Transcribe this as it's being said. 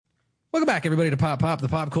Welcome back, everybody, to Pop Pop, the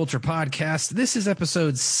Pop Culture Podcast. This is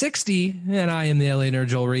episode 60, and I am the LA nerd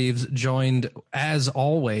Joel Reeves, joined, as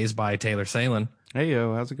always, by Taylor Salen. Hey,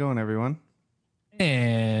 yo, how's it going, everyone?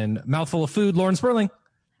 And Mouthful of Food, Lauren Sperling.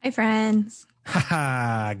 Hi, friends.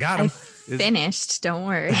 Haha, got him. I finished, don't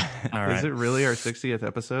worry. All right. Is it really our 60th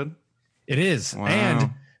episode? It is. Wow. And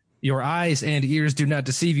your eyes and ears do not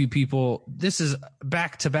deceive you, people. This is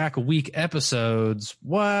back-to-back week episodes.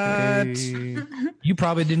 What? Hey. You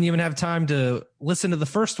probably didn't even have time to listen to the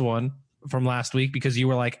first one from last week because you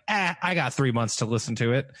were like, I got 3 months to listen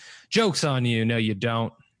to it. Joke's on you. No, you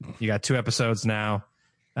don't. You got 2 episodes now.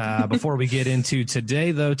 Before we get into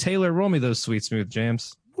today, though, Taylor, roll me those sweet, smooth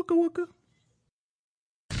jams. Wooka wooka.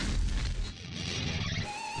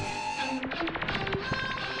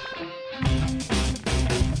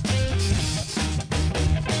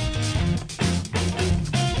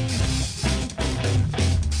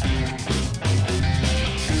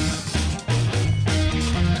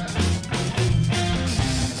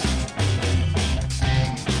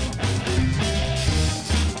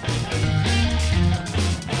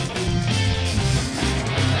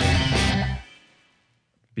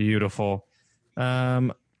 Beautiful.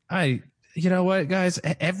 You know what, guys?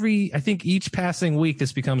 I think each passing week,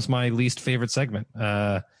 this becomes my least favorite segment.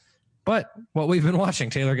 But what we've been watching,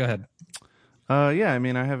 Taylor, go ahead. Yeah, I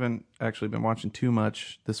mean, I haven't actually been watching too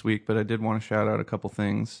much this week, but I did want to shout out a couple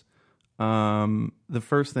things. The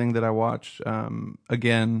first thing that I watched,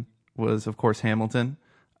 again, was, of course, Hamilton.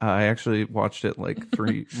 I actually watched it like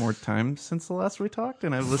 3 more times since the last we talked,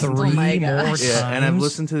 and I've listened to more times. Yeah, and I've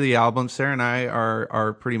listened to the album. Sarah and I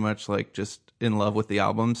are pretty much like just in love with the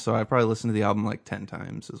album, so I probably listened to the album like 10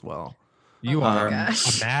 times as well. You are a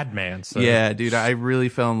madman. So. Yeah, dude, I really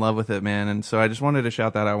fell in love with it, man, and so I just wanted to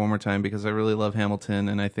shout that out one more time because I really love Hamilton,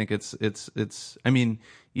 and I think it's. I mean,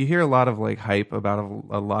 you hear a lot of like hype about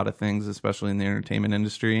a lot of things, especially in the entertainment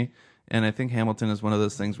industry, and I think Hamilton is one of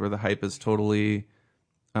those things where the hype is totally.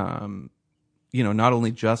 Not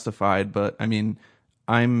only justified, but I mean,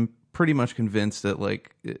 I'm pretty much convinced that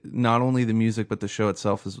like not only the music but the show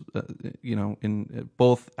itself is, in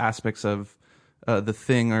both aspects of the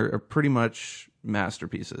thing are pretty much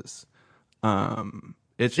masterpieces.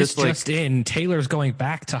 It's just like Taylor's going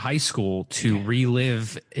back to high school to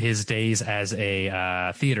relive his days as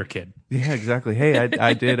a theater kid. Yeah, exactly. Hey,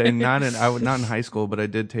 I did, and not in high school, but I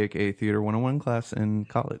did take a Theater 101 class in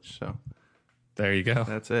college. So. There you go.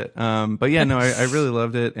 That's it. But yeah, no, I really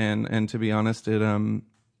loved it, and to be honest, it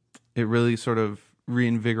really sort of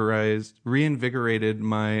reinvigorated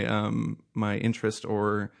my my interest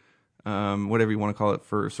or whatever you want to call it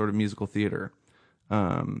for sort of musical theater.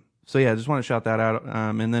 So yeah, I just want to shout that out.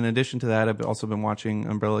 And then in addition to that, I've also been watching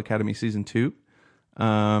Umbrella Academy season 2.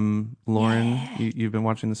 Lauren, you've been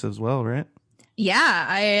watching this as well, right? Yeah,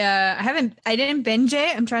 I didn't binge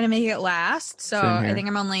it. I'm trying to make it last. So I think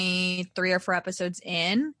I'm only 3 or 4 episodes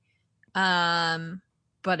in.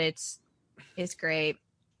 But it's great.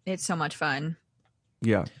 It's so much fun.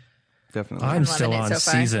 Yeah, definitely. I'm still on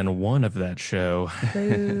season 1 of that show.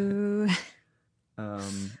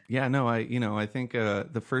 Yeah, no, I think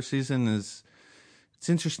the first season it's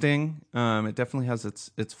interesting. It definitely has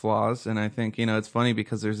its flaws, and I think it's funny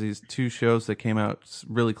because there's these 2 shows that came out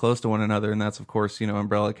really close to one another, and that's of course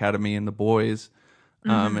Umbrella Academy and The Boys.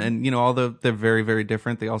 And although they're very, very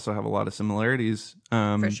different, they also have a lot of similarities.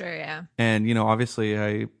 For sure, yeah. And obviously,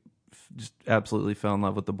 I just absolutely fell in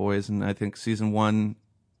love with The Boys, and I think season 1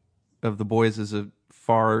 of The Boys is a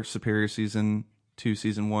far superior season to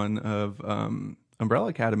season 1 of Umbrella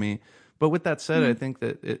Academy. But with that said, I think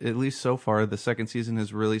that at least so far, the second season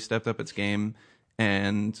has really stepped up its game,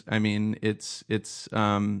 and I mean, it's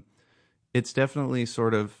definitely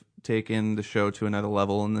sort of taken the show to another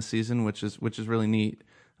level in the season, which is really neat.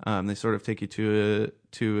 They sort of take you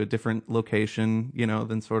to a different location,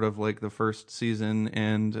 than sort of like the first season,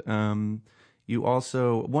 and you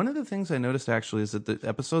also one of the things I noticed actually is that the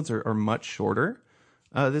episodes are much shorter.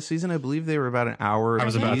 This season, I believe they were about an hour. I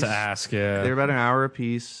was about to ask. Yeah, they're about an hour a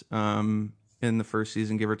piece. In the first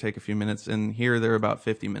season, give or take a few minutes, and here they're about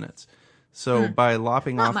 50 minutes. So by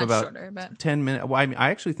lopping off about shorter, 10 minutes, well, I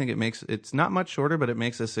actually think it's not much shorter, but it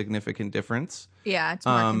makes a significant difference. Yeah, it's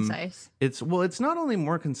more concise. It's not only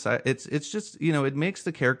more concise. It's just it makes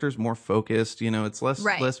the characters more focused. It's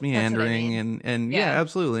less meandering, and yeah,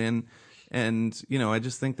 absolutely, and I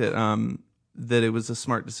just think that that it was a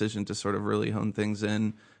smart decision to sort of really hone things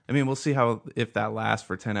in. I mean, we'll see if that lasts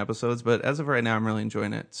for 10 episodes, but as of right now, I'm really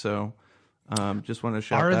enjoying it. So just want to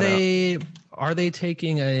shout that out. Are they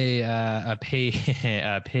taking a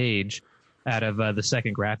page out of the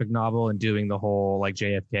second graphic novel and doing the whole like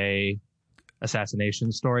JFK assassination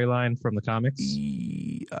storyline from the comics?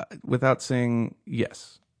 Without saying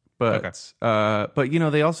yes. But okay. But you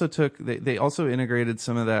know, they also they also integrated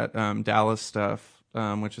some of that Dallas stuff,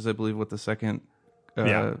 which is I believe what the second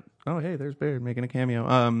oh hey, there's Baird making a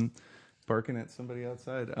cameo. Barking at somebody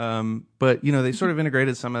outside. But you know, they sort of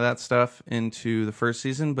integrated some of that stuff into the first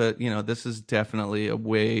season, but you know, this is definitely a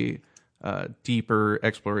way deeper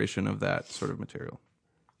exploration of that sort of material.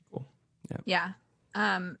 Cool. Yeah.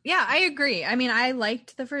 Yeah, I agree. I mean, I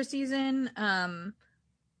liked the first season.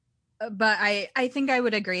 But I think I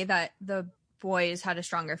would agree that The Boys had a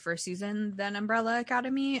stronger first season than Umbrella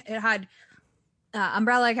Academy. It had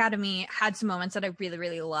Umbrella Academy had some moments that I really,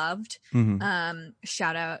 really loved. Mm-hmm.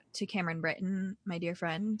 Shout out to Cameron Britton, my dear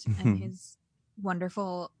friend, and his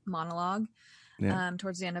wonderful monologue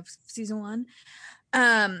towards the end of season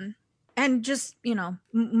 1. And just, you know,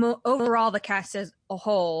 overall the cast as a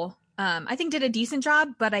whole, I think did a decent job,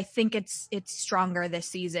 but I think it's stronger this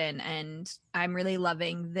season, and I'm really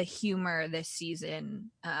loving the humor this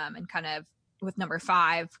season, and kind of with number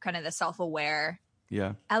 5, kind of the self-aware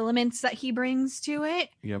elements that he brings to it.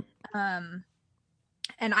 Yep. And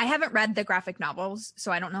I haven't read the graphic novels,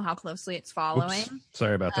 so I don't know how closely it's following. Oops.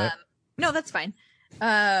 Sorry about that. No, that's fine.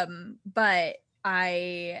 But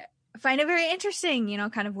I find it very interesting, you know,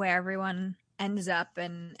 kind of where everyone ends up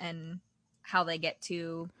and how they get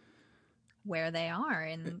to where they are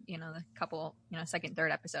in, you know, the couple, you know, second,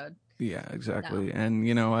 third episode. Yeah, exactly. So. And,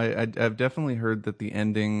 you know, I've definitely heard that the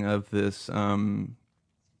ending of this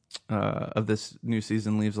new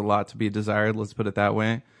season leaves a lot to be desired. Let's put it that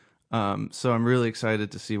way. So I'm really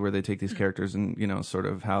excited to see where they take these characters and, you know, sort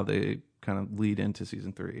of how they kind of lead into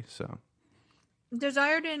season 3. So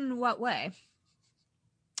desired in what way?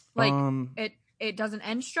 Like it doesn't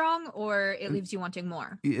end strong, or it leaves you wanting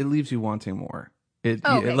more? It leaves you wanting more.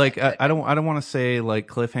 I don't want to say like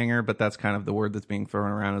cliffhanger, but that's kind of the word that's being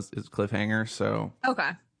thrown around is cliffhanger. So okay,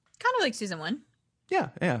 kind of like season 1. Yeah,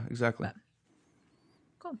 exactly. But,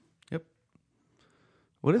 cool. Yep.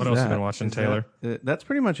 What else have you been watching, Taylor? That's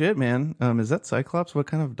pretty much it, man. Is that Cyclops? What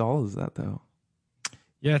kind of doll is that, though?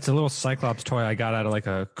 Yeah, it's a little Cyclops toy I got out of like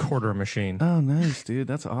a quarter machine. Oh, nice, dude.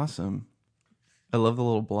 That's awesome. I love the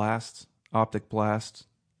little blast, optic blast.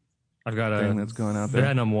 I've got a that's going out there.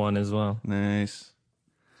 Venom one as well. Nice.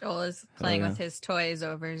 Joel is playing with his toys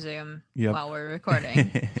over Zoom while we're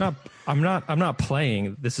recording. I'm not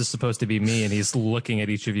playing. This is supposed to be me, and he's looking at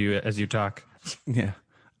each of you as you talk. Yeah.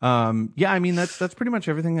 I mean that's pretty much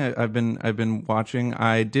everything I've been watching.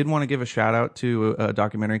 I did want to give a shout out to a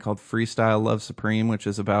documentary called Freestyle Love Supreme, which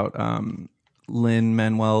is about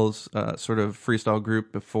Lin-Manuel's sort of freestyle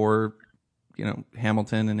group before, you know,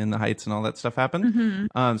 Hamilton and In the Heights and all that stuff happened.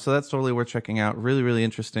 Mm-hmm. So that's totally worth checking out. Really, really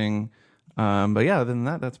interesting. But yeah, other than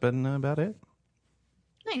that, that's been about it.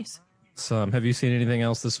 Nice. So, have you seen anything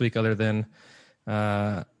else this week other than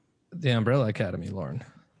The Umbrella Academy, Lauren?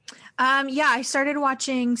 Yeah, I started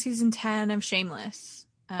watching season 10 of Shameless.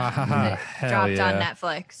 It dropped on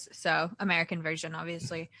Netflix, so American version,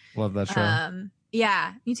 obviously. Love that show.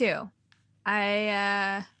 Yeah, me too.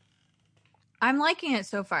 I'm liking it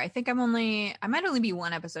so far. I think I might only be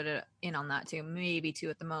 1 episode in on that too, maybe 2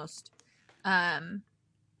 at the most. And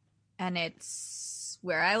it's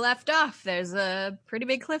where I left off. There's a pretty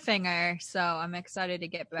big cliffhanger, so I'm excited to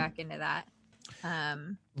get back into that.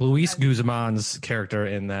 Luis Guzman's character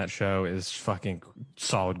in that show is fucking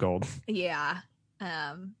solid gold. Yeah.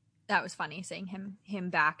 That was funny seeing him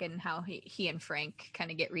back and how he and Frank kind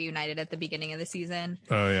of get reunited at the beginning of the season.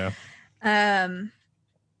 Oh yeah. And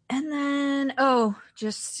then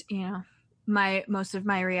just, you know, most of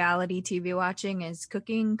my reality TV watching is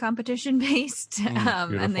cooking competition based.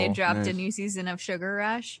 And they dropped a new season of Sugar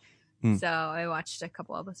Rush. So I watched a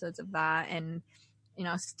couple episodes of that, and you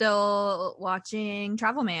know, still watching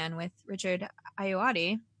Travel Man with Richard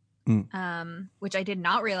Ayoade, which I did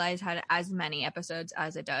not realize had as many episodes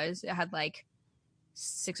as it does. It had like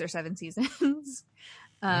 6 or 7 seasons.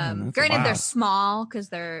 Granted, they're small because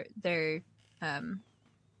they're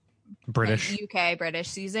British, like UK British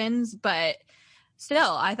seasons, but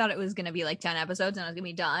still, I thought it was going to be like 10 episodes and I was going to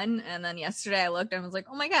be done. And then yesterday I looked and I was like,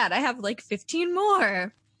 oh my God, I have like 15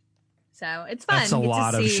 more. So it's fun. That's a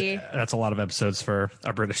lot of episodes for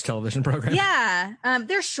a British television program. Yeah.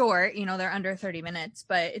 They're short, you know, they're under 30 minutes,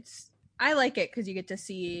 but I like it because you get to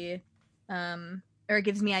see, or it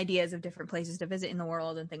gives me ideas of different places to visit in the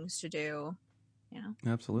world and things to do, you know.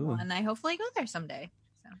 Absolutely. And I hopefully go there someday.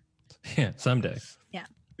 So. Yeah, someday. Yeah.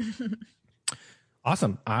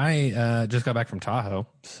 Awesome. I just got back from Tahoe,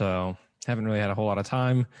 so haven't really had a whole lot of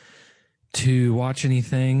time to watch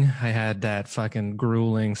anything. I had that fucking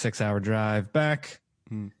grueling 6-hour drive back.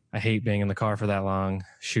 I hate being in the car for that long.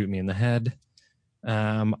 Shoot me in the head.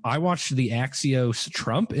 I watched the Axios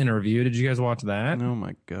Trump interview. Did you guys watch that? Oh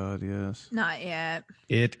my God, yes. Not yet.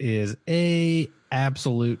 It is a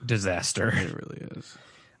absolute disaster. It really is.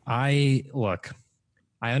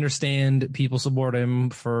 I understand people support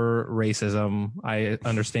him for racism. I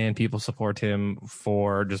understand people support him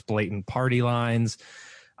for just blatant party lines.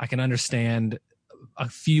 I can understand a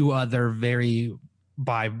few other very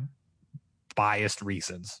biased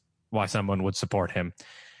reasons why someone would support him.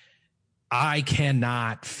 I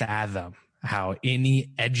cannot fathom how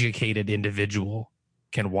any educated individual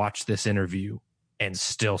can watch this interview and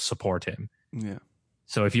still support him. Yeah.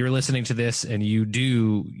 So if you're listening to this and you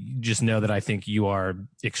do, just know that I think you are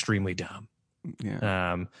extremely dumb.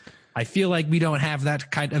 Yeah. I feel like we don't have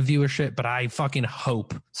that kind of viewership, but I fucking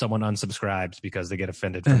hope someone unsubscribes because they get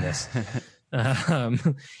offended from this.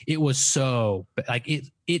 It was so like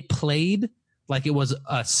it played like it was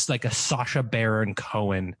a Sacha Baron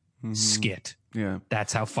Cohen skit. Yeah,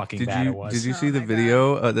 that's how fucking bad it was. Did you see the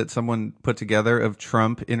video that someone put together of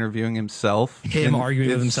Trump interviewing himself? Him arguing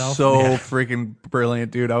with himself? So freaking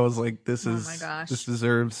brilliant, dude. I was like, this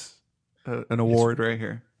deserves an award right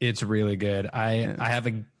here. It's really good. I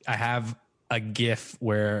have a GIF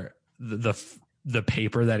where the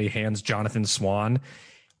paper that he hands Jonathan Swan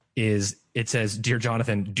it says, "Dear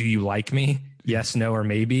Jonathan, do you like me? Yes, no, or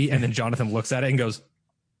maybe." And then Jonathan looks at it and goes,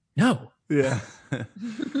 "No." Yeah.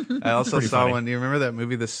 I also saw one. Do you remember that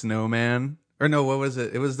movie, The Snowman? Or no, what was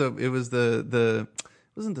it? It wasn't The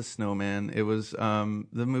Snowman. It was the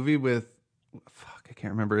movie with I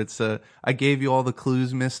can't remember. It's I Gave You All the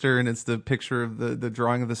Clues, Mister, and it's the picture of the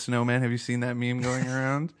drawing of the snowman. Have you seen that meme going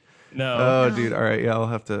around? No. Oh, dude. All right, yeah, I'll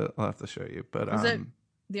have to show you. But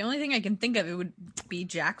the only thing I can think of, it would be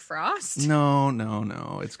Jack Frost.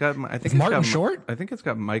 No. It's got Martin Short. I think it's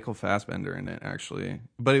got Michael Fassbender in it, actually.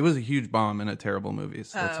 But it was a huge bomb and a terrible movie,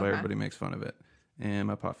 so that's why everybody makes fun of it. And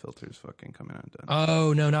my pop filter's fucking coming undone.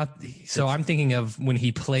 Oh no, not so. I'm thinking of when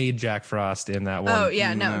he played Jack Frost in that one. Oh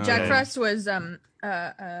yeah, no. Jack Frost was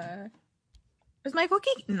Michael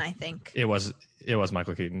Keaton, I think. It was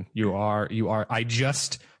Michael Keaton. You are. I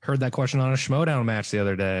just heard that question on a Schmodown match the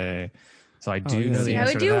other day. So I do know the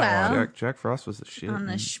answer to that one. Jack Frost was the shit. On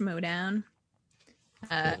the Schmodown.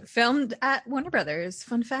 Filmed at Warner Brothers.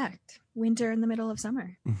 Fun fact. Winter in the middle of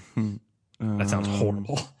summer. That sounds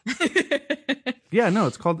horrible. Yeah, no,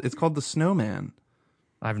 it's called The Snowman.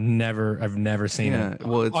 I've never seen it.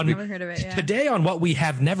 Well, I've never heard of it. Yeah. Today on What We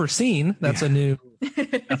Have Never Seen, that's a new.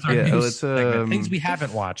 That's our new segment. Things we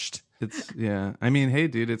haven't watched. I mean, hey,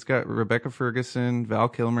 dude, it's got Rebecca Ferguson, Val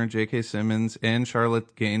Kilmer, J.K. Simmons, and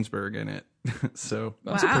Charlotte Gainsbourg in it. So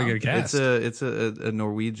that's a pretty good cast. It's a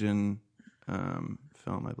Norwegian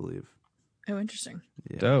film, I believe. Oh, interesting.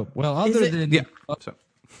 Yeah. Dope. Well, other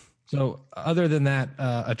than that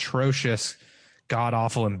atrocious, god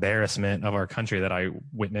awful embarrassment of our country that I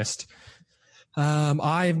witnessed,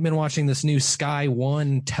 I've been watching this new Sky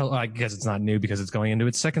One. I guess it's not new because it's going into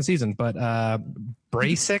its second season, but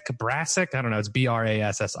Brassic, I don't know. It's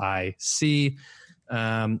Brassic.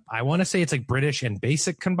 I want to say it's like British and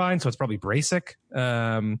Basic combined, so it's probably Brassic.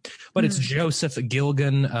 But it's Joseph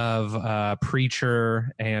Gilgun of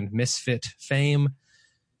Preacher and Misfit fame.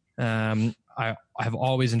 I have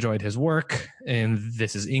always enjoyed his work, and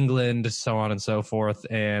This Is England, so on and so forth.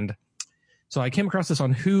 And so I came across this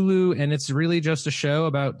on Hulu, and it's really just a show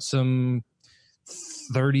about some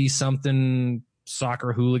 30-something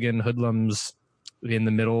soccer hooligan hoodlums in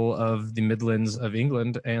the middle of the Midlands of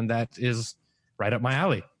England, and that is right up my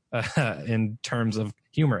alley in terms of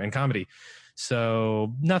humor and comedy.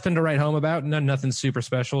 So nothing to write home about, nothing super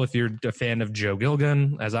special. If you're a fan of Joe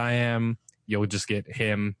Gilgun, as I am, you'll just get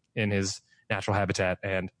him in his natural habitat,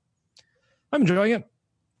 and I'm enjoying it.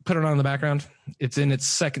 Put it on in the background. It's in its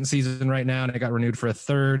second season right now, and it got renewed for a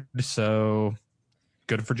third, so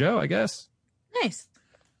good for Joe, I guess. Nice.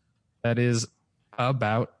 That is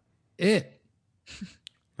about it.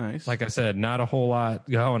 Nice. Like I said, not a whole lot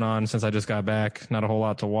going on since I just got back. Not a whole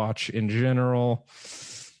lot to watch in general.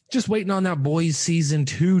 Just waiting on that Boys season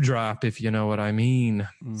 2 drop, if you know what I mean.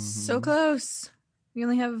 Mm-hmm. So close. We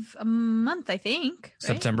only have a month, I think. Right?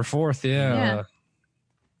 September 4th, yeah.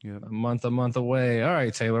 A month away. All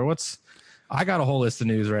right, Taylor, I got a whole list of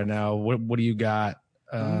news right now. What do you got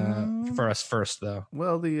for us first, though?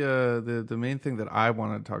 Well, the main thing that I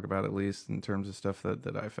wanted to talk about, at least in terms of stuff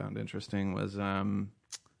that I found interesting, was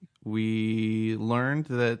we learned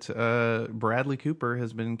that Bradley Cooper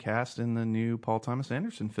has been cast in the new Paul Thomas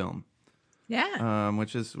Anderson film. Yeah.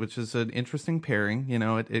 Which is an interesting pairing. You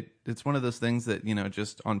know, it's one of those things that, you know,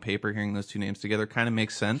 just on paper, hearing those two names together kind of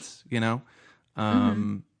makes sense, you know.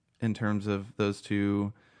 in terms of those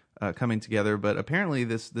two coming together. But apparently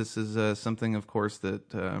this is something, of course, that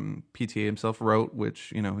PTA himself wrote,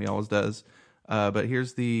 which, you know, he always does. But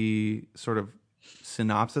here's the sort of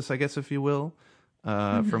synopsis, I guess, if you will,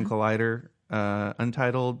 from Collider. The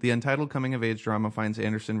untitled coming-of-age drama finds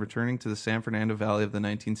Anderson returning to the San Fernando Valley of the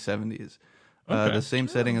 1970s. The same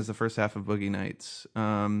setting as the first half of Boogie Nights.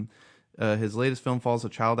 His latest film follows a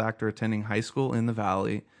child actor attending high school in the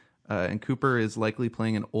Valley, and Cooper is likely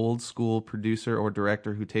playing an old-school producer or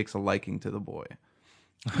director who takes a liking to the boy.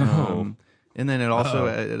 And then it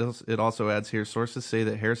also adds here, sources say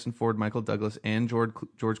that Harrison Ford, Michael Douglas, and George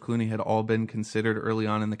Clooney had all been considered early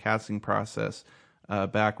on in the casting process,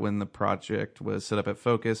 back when the project was set up at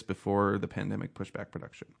Focus before the pandemic pushed back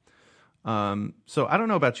production. So I don't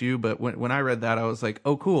know about you, but when I read that, I was like,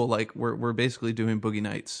 oh, cool. Like we're basically doing Boogie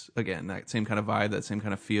Nights again, that same kind of vibe, that same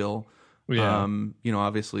kind of feel. Yeah. You know,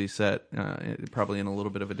 obviously set probably in a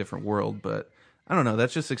little bit of a different world, but I don't know.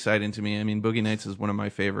 That's just exciting to me. I mean, Boogie Nights is one of my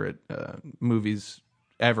favorite movies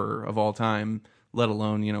ever of all time, let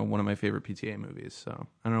alone, you know, one of my favorite PTA movies. So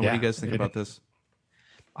I don't know. What do you guys think about this?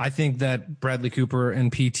 I think that Bradley Cooper and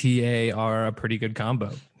PTA are a pretty good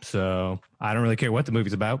combo. So I don't really care what the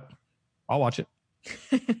movie's about. I'll watch it.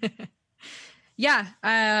 Yeah.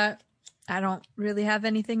 I don't really have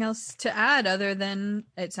anything else to add other than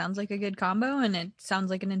it sounds like a good combo and it sounds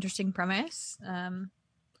like an interesting premise.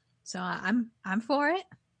 So I'm for it.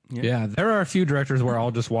 Yeah, there are a few directors where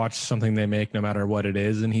I'll just watch something they make no matter what it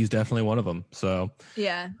is, and he's definitely one of them. So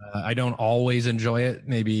yeah, I don't always enjoy it,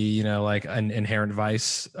 maybe, you know, like an Inherent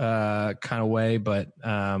Vice kind of way, but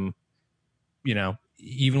you know,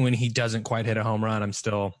 even when he doesn't quite hit a home run, I'm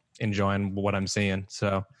still enjoying what I'm seeing.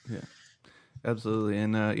 So yeah, absolutely.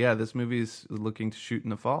 And this movie's looking to shoot in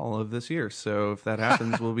the fall of this year, so if that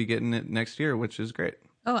happens, we'll be getting it next year, which is great.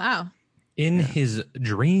 Oh wow. In his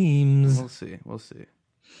dreams. We'll see.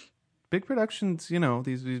 Big productions, you know,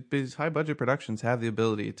 these high budget productions have the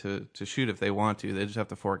ability to shoot if they want to. They just have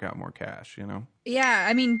to fork out more cash, you know? Yeah,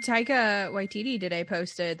 I mean, Taika Waititi today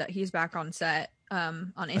posted that he's back on set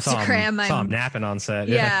on Instagram. I saw him napping on set.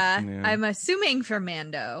 Yeah, I'm assuming for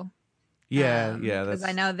Mando. Yeah. Because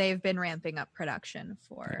I know they've been ramping up production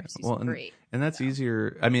for season 3. And that's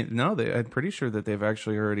easier. I mean, no, I'm pretty sure that they've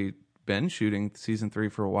actually already been shooting season 3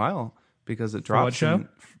 for a while because it drops. What show? In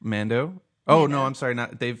Mando. Oh, no, I'm sorry.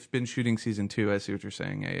 They've been shooting season 2. I see what you're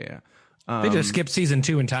saying. Yeah. They just skipped season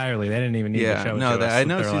 2 entirely. They didn't even need to show it to us. I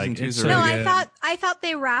know season 2 is already good. I thought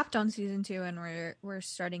they wrapped on season 2 and we're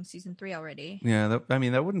starting season 3 already. Yeah,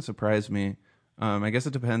 that wouldn't surprise me. I guess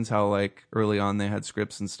it depends how like early on they had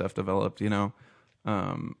scripts and stuff developed, you know.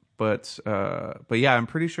 But yeah, I'm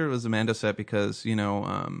pretty sure it was a Mando set because, you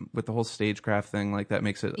know, with the whole stagecraft thing, like that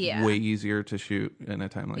makes it way easier to shoot in a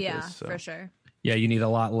time like this. So. For sure. Yeah, you need a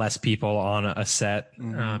lot less people on a set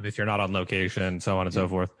if you're not on location, so on and so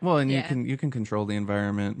forth. Well, and you can control the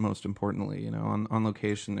environment. Most importantly, you know, on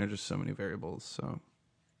location, there's just so many variables. So,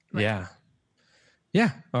 yeah.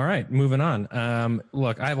 All right, moving on.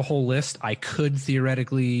 Look, I have a whole list. I could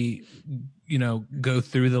theoretically, you know, go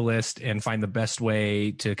through the list and find the best way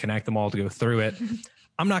to connect them all to go through it.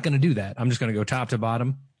 I'm not going to do that. I'm just going to go top to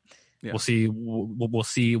bottom. Yeah. We'll see. We'll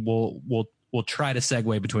see. We'll try to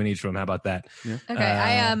segue between each of them. How about that? Yeah.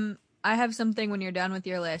 Okay. I have something when you're done with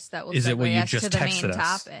your list that will segue us to the main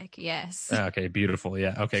topic. Yes. Okay. Beautiful.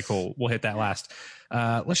 Yeah. Okay. Cool. We'll hit that last.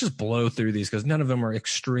 Let's just blow through these because none of them are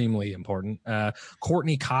extremely important.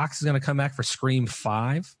 Courtney Cox is going to come back for Scream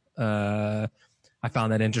 5. I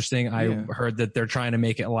found that interesting. I heard that they're trying to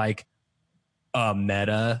make it like a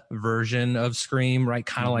meta version of Scream, right?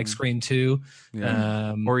 Kind of like Scream 2.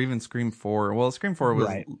 Yeah. Or even Scream 4. Well, Scream 4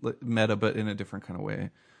 was meta, but in a different kind of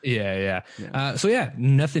way. Yeah. So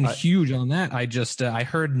nothing huge on that. I just I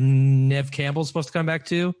heard Nev Campbell's supposed to come back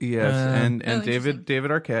too. Yes, and David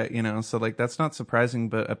Arquette, you know, so like that's not surprising,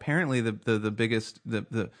 but apparently the biggest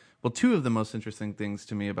two of the most interesting things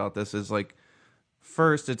to me about this is like,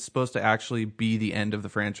 first, it's supposed to actually be the end of the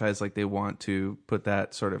franchise. Like they want to put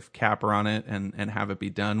that sort of capper on it and have it be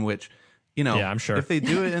done, which, you know, I'm sure if they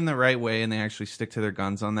do it in the right way and they actually stick to their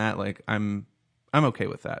guns on that, like I'm okay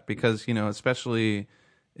with that because, you know, especially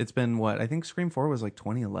it's been I think Scream 4 was like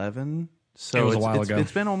 2011. So it was a while ago.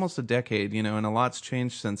 It's been almost a decade, you know, and a lot's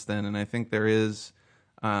changed since then. And I think there is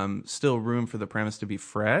still room for the premise to be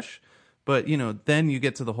fresh. But, you know, then you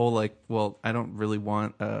get to the whole like, well, I don't really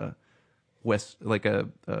want a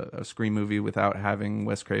Scream movie without having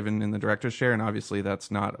Wes Craven in the director's chair, and obviously that's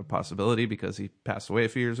not a possibility because he passed away a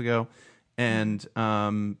few years ago. And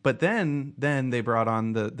but then they brought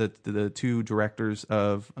on the two directors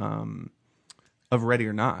of Ready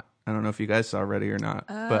or Not, I don't know if you guys saw Ready or not,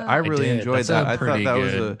 but I really enjoyed that. I thought that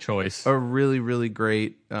was a choice, a really, really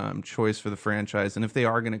great choice for the franchise. And if they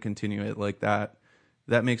are going to continue it like that,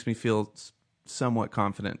 that makes me feel somewhat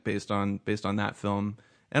confident based on that film.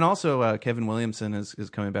 And also, Kevin Williamson is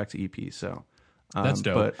coming back to EP, so that's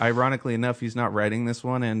dope. But ironically enough, he's not writing this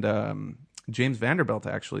one, and James Vanderbilt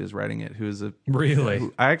actually is writing it, who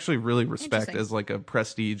I actually really respect as like a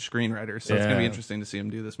prestige screenwriter. So it's gonna be interesting to see him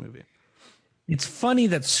do this movie. It's funny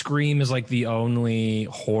that Scream is like the only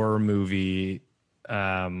horror movie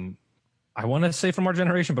I want to say from our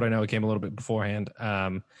generation, but I know it came a little bit beforehand,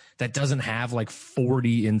 that doesn't have like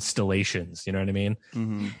 40 installations. You know what I mean?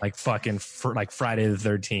 Mm-hmm. Like fucking like Friday the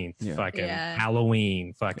 13th, fucking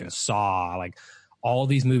Halloween, fucking Saw. Like all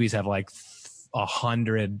these movies have like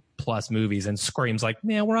 100+ movies, and Scream's like,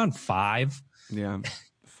 man, we're on 5. Yeah.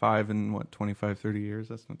 5 in 25, 30 years.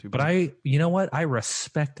 That's not too bad. But you know what? I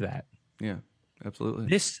respect that. Yeah, absolutely.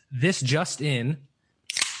 This just in.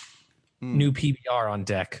 New PBR on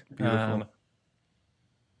deck. Beautiful.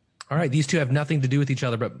 All right, these two have nothing to do with each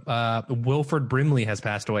other, but Wilford Brimley has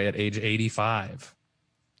passed away at age 85.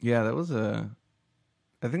 Yeah, that was I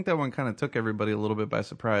think that one kind of took everybody a little bit by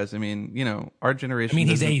surprise. I mean, you know, our generation. I mean,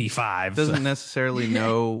 he's 85. Doesn't necessarily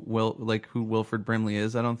know who Wilford Brimley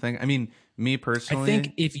is. I don't think. I mean, me personally, I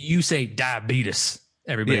think if you say diabetes,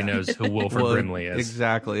 everybody knows who Wilford Brimley is.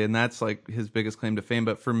 Exactly, and that's like his biggest claim to fame.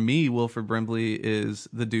 But for me, Wilford Brimley is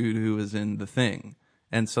the dude who is in The Thing,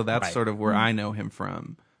 and so that's sort of where I know him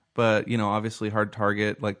from. But you know, obviously, Hard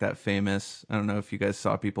Target, like that famous. I don't know if you guys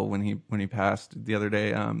saw people when he passed the other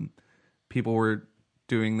day. People were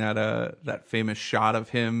doing that famous shot of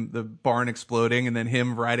him, the barn exploding, and then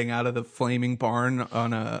him riding out of the flaming barn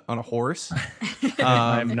on a horse.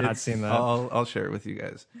 I've not seen that. I'll share it with you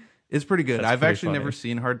guys. It's pretty good. I've actually never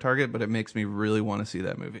seen Hard Target, but it makes me really want to see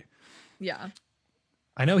that movie. Yeah.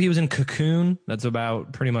 I know he was in Cocoon. That's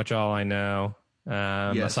about pretty much all I know.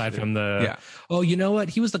 Aside from oh, you know what?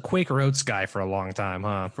 He was the Quaker Oats guy for a long time,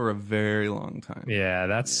 huh? For a very long time. Yeah,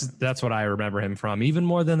 that's what I remember him from. Even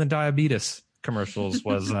more than the diabetes commercials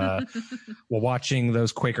was watching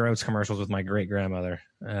those Quaker Oats commercials with my great grandmother.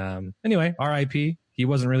 Anyway, R.I.P. He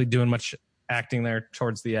wasn't really doing much acting there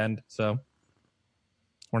towards the end, so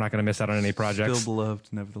we're not going to miss out on any projects. Still beloved,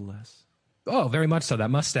 nevertheless. Oh, very much so. That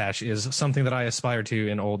mustache is something that I aspire to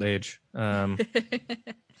in old age.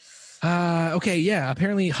 Okay, yeah.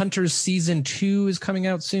 Apparently, Hunters season 2 is coming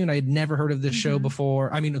out soon. I had never heard of this show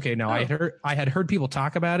before. I mean, okay, no, I had heard people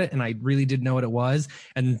talk about it, and I really didn't know what it was.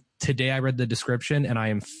 And today, I read the description, and I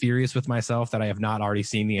am furious with myself that I have not already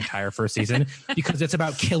seen the entire first season because it's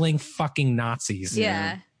about killing fucking Nazis.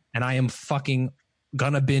 Yeah, and I am fucking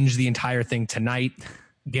gonna binge the entire thing tonight.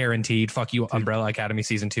 Guaranteed. Fuck you, Umbrella Academy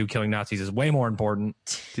season 2. Killing Nazis is way more important.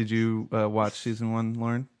 Did you watch season 1,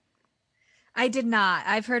 Lauren? I did not.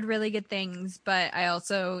 I've heard really good things, but I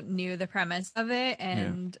also knew the premise of it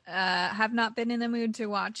and have not been in the mood to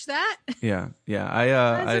watch that. Yeah.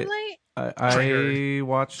 I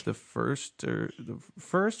watched the first 2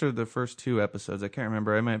 episodes. I can't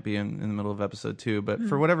remember. I might be in the middle of episode 2, but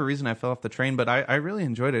for whatever reason, I fell off the train. But I really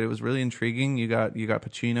enjoyed it. It was really intriguing. You got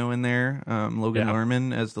Pacino in there, Logan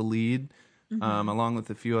Lerman as the lead, along with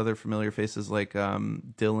a few other familiar faces like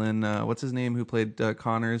Dylan. What's his name? Who played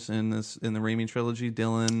Connors in the Raimi trilogy?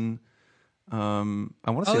 Dylan.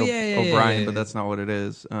 I want to say O'Brien, but that's not what it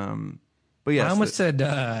is. But yes, I almost said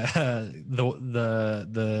the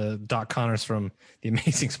Doc Connors from The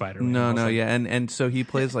Amazing Spider-Man. No, and so he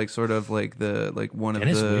plays like sort of like one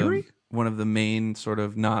of the main sort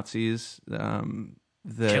of Nazis that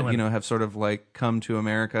have sort of like come to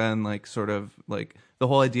America, and like sort of like the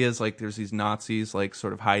whole idea is like there's these Nazis like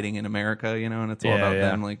sort of hiding in America, and it's all about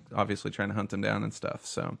them like obviously trying to hunt them down and stuff.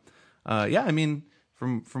 So I mean.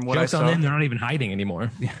 From what Jokes I saw, on them, they're not even hiding anymore.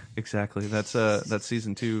 Yeah, exactly. That's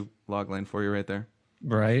season 2 logline for you right there.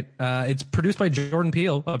 Right. It's produced by Jordan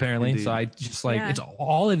Peele, apparently. Indeed. So I just it's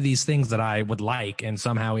all of these things that I would like, and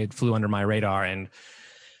somehow it flew under my radar, and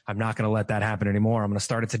I'm not going to let that happen anymore. I'm going to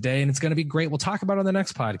start it today, and it's going to be great. We'll talk about it on the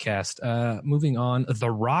next podcast. Moving on, The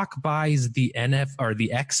Rock buys the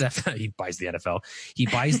XFL. He buys the NFL. He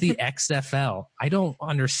buys the XFL. I don't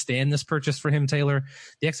understand this purchase for him, Taylor.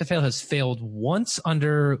 The XFL has failed once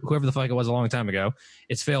under whoever the fuck it was a long time ago.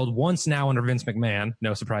 It's failed once now under Vince McMahon.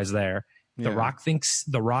 No surprise there. Yeah.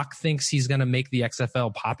 The Rock thinks he's going to make the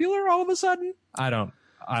XFL popular all of a sudden. I don't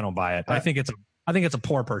buy it. I think it's a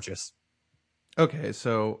poor purchase. Okay,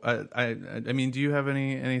 so I mean, do you have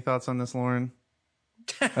any thoughts on this, Lauren?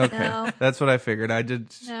 Okay, no. That's what I figured. I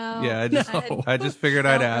did. No, yeah, I just figured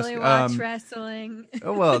I'd ask. Really watch wrestling.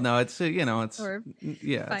 Oh, well, no, it's it's or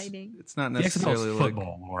yeah, fighting. It's not necessarily the XFL is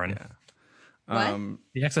football, Lauren. Yeah. What?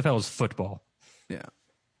 The XFL is football. Yeah.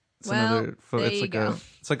 It's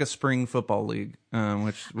it's like a spring football league,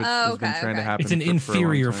 which has been trying to happen. It's an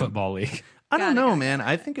inferior football league. I don't know, man.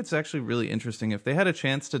 I think it's actually really interesting. If they had a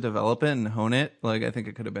chance to develop it and hone it, like I think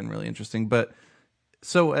it could have been really interesting. But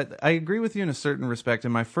so I agree with you in a certain respect.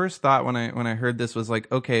 And my first thought when I heard this was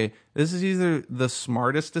like, okay, this is either the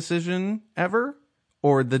smartest decision ever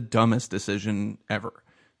or the dumbest decision ever,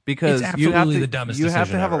 because you have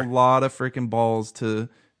to have a lot of freaking balls to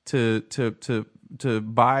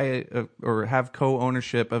buy or have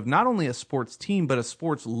co-ownership of not only a sports team but a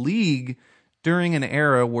sports league during an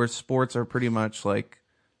era where sports are pretty much like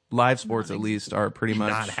live sports, at least, are pretty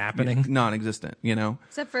much not happening, non-existent.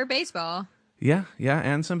 Except for baseball. Yeah,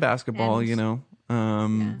 and some basketball. But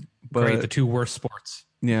great, the two worst sports.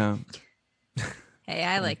 Yeah. Hey,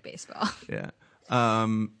 I like baseball. Yeah.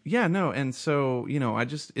 And so,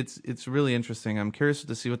 it's really interesting. I'm curious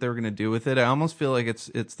to see what they were going to do with it. I almost feel like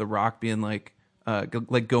it's The Rock being like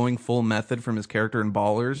going full method from his character in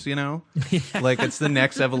Ballers, Yeah. Like it's the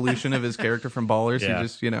next evolution of his character from Ballers. Yeah. He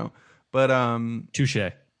just, but,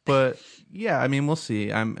 touche. But yeah, I mean, we'll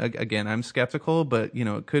see. I'm skeptical, but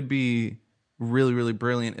it could be really, really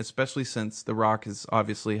brilliant, especially since The Rock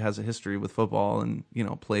obviously has a history with football and,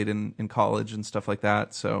 played in college and stuff like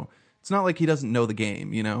that. So it's not like he doesn't know the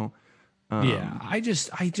game, Yeah, I just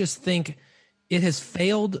think it has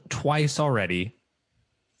failed twice already.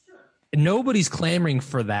 Nobody's clamoring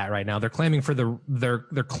for that right now. They're clamoring for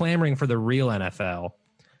they're clamoring for the real NFL.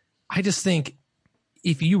 I just think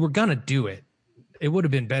if you were gonna do it, it would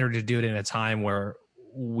have been better to do it in a time where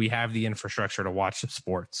we have the infrastructure to watch the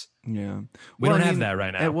sports. Yeah. We don't have that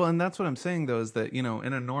right now. Well, and that's what I'm saying, though, is that, in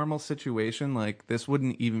a normal situation, like, this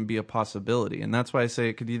wouldn't even be a possibility. And that's why I say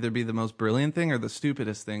it could either be the most brilliant thing or the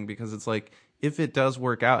stupidest thing, because it's like, if it does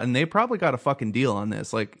work out, and they probably got a fucking deal on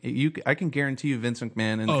this. Like, I can guarantee you Vince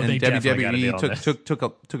McMahon and WWE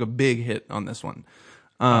took a big hit on this one.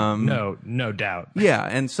 No doubt. Yeah,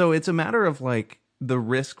 and so it's a matter of, like, the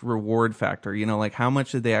risk reward factor, like how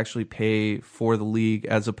much did they actually pay for the league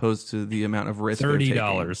as opposed to the amount of risk?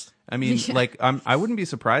 $30. I mean, like I wouldn't be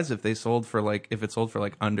surprised if it sold for like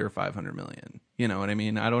under 500 million. You know what I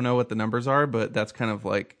mean? I don't know what the numbers are, but that's kind of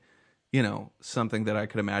like, something that I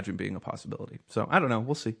could imagine being a possibility. So I don't know.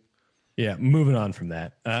 We'll see. Yeah, moving on from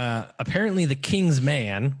that. Apparently, The King's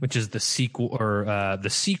Man, which is the sequel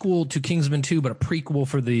to Kingsman 2, but a prequel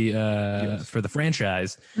for the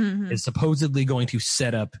franchise, is supposedly going to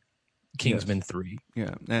set up Kingsman 3.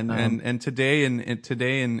 Yeah, and today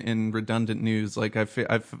in redundant news, like I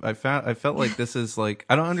felt like this is like,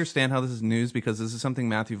 I don't understand how this is news, because this is something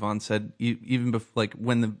Matthew Vaughn said even before, like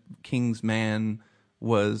when The King's Man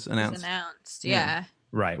was announced. Yeah.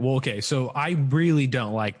 Right. Well, okay. So I really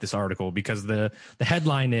don't like this article because the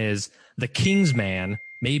headline is The King's Man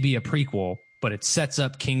may be a prequel, but it sets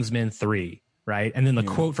up Kingsman 3. Right. And then the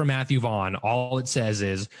quote from Matthew Vaughn, all it says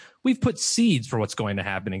is, we've put seeds for what's going to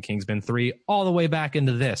happen in Kingsman 3 all the way back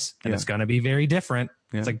into this. And it's going to be very different.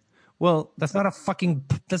 Yeah. It's like, well, that's not a fucking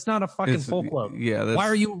full quote. Yeah. Why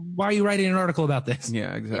are you writing an article about this?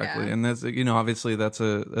 Yeah, exactly. Yeah. And that's, obviously that's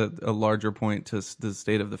a larger point to the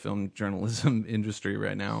state of the film journalism industry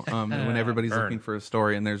right now. When everybody's looking for a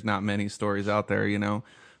story and there's not many stories out there, Yeah.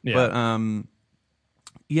 But, I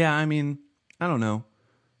mean, I don't know.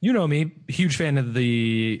 You know me, huge fan of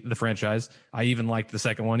the franchise. I even liked the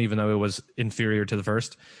second one, even though it was inferior to the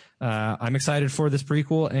first. I'm excited for this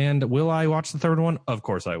prequel, and will I watch the third one? Of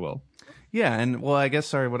course I will. Yeah, and well, I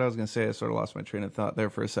guess, what I was going to say, I sort of lost my train of thought there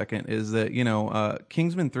for a second, is that,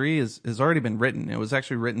 Kingsman 3 has already been written. It was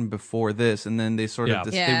actually written before this, and then they sort of,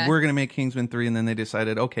 they were going to make Kingsman 3, and then they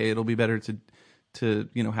decided, okay, it'll be better to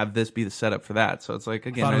have this be the setup for that. So it's like,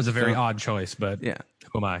 again, I thought it was a very odd choice, but yeah,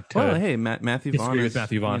 who am I? Well, hey, Matthew Vaughn is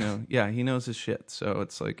Matthew Vaughn. He knows his shit. So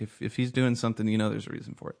it's like, if he's doing something, there's a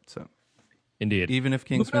reason for it. So indeed, even if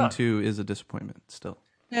Kingsman 2 is a disappointment, still.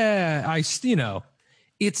 Yeah,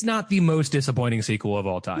 it's not the most disappointing sequel of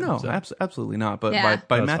all time. No, so. Absolutely not. But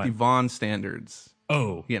by Matthew Vaughn standards.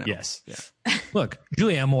 Oh, yes. Yeah. Look,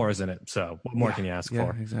 Julianne Moore is in it, so what more can you ask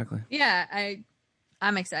for? Exactly. Yeah,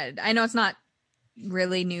 I'm excited. I know it's not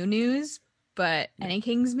really new news, but any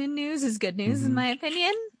Kingsman news is good news in my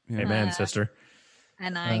opinion. Amen, sister.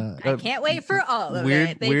 And I can't wait for all of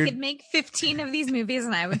it. They could make 15 of these movies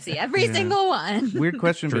and I would see every single one. Weird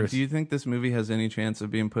question, but do you think this movie has any chance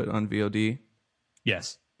of being put on VOD?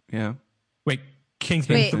 Yes. Yeah. Wait,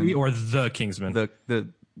 Kingsman 3 or The Kingsman? The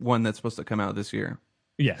one that's supposed to come out this year.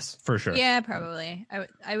 Yes, for sure. Yeah, probably.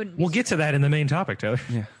 I wouldn't. We'll get to that in the main topic, Taylor.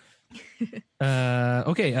 Yeah.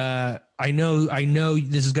 Okay. I know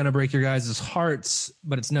this is gonna break your guys' hearts,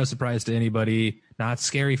 but it's no surprise to anybody. Knott's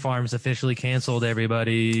Scary Farm's officially canceled.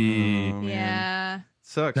 Everybody. Oh, yeah.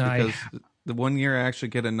 Sucks because the 1 year I actually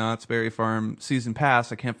get a Knott's Berry Farm season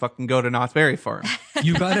pass, I can't fucking go to Knott's Berry Farm.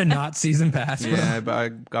 You got a Knott's season pass? Yeah, I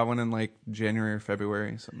got one in like January or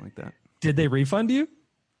February, something like that. Did they refund you?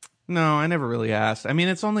 No, I never really asked. I mean,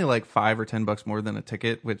 it's only like $5 or $10 more than a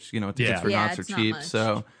ticket, which, you know, tickets for Knott's are cheap.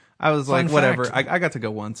 So I was like, whatever. I got to go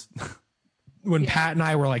once. When Pat and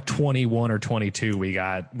I were like 21 or 22,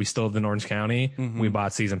 we still lived in Orange County. Mm-hmm. We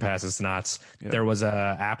bought season passes to Knott's. Yep. There was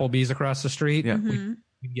a Applebee's across the street. Yeah. Mm-hmm.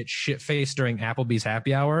 We'd get shit faced during Applebee's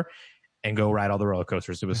happy hour and go ride all the roller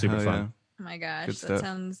coasters. It was super fun. Oh my gosh, that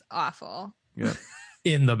sounds awful. Yeah.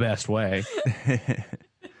 In the best way.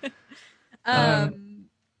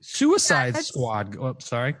 Suicide Squad. Oh,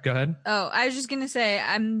 sorry, go ahead. Oh, I was just gonna say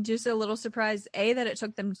I'm just a little surprised that it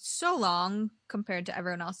took them so long compared to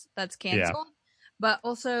everyone else that's canceled. Yeah. But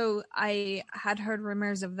also I had heard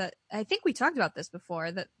rumors of that. I think we talked about this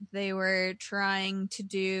before, that they were trying to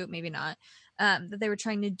do, maybe not, that they were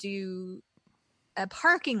trying to do a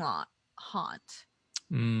parking lot haunt.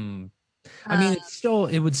 I mean,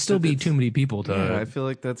 it would still be too many people to. Yeah, I feel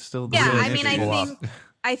like that's still. I mean,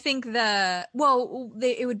 I think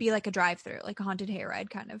it would be like a drive-through, like a haunted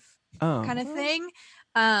hayride kind of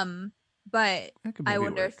thing. But I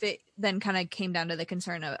wonder if it then kind of came down to the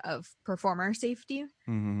concern of performer safety,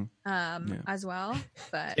 as well.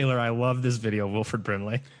 But Taylor, I love this video of Wilford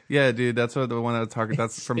Brimley. Yeah, dude, that's what the one I was talking.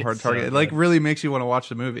 That's from Hard Target. It like really makes you want to watch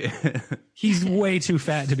the movie. He's way too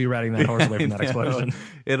fat to be riding that horse away from that explosion.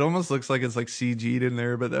 It almost looks like it's like CG'd in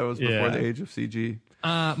there, but that was before the age of CG.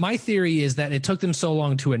 My theory is that it took them so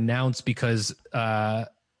long to announce because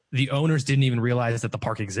the owners didn't even realize that the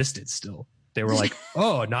park existed still. They were like,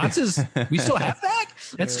 "Oh, Knott's we still have that?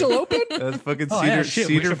 That's still open? That's fucking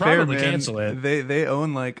Cedar Fair, man. Cancel it. They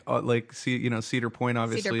own Cedar Point,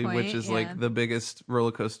 obviously, which is like the biggest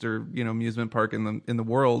roller coaster, amusement park in the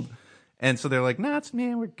world. And so they're like, Knott's,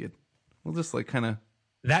 man, we're good. We'll just like kind of.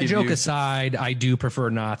 That joke aside, I do prefer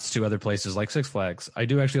Knott's to other places like Six Flags. I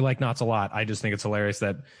do actually like Knott's a lot. I just think it's hilarious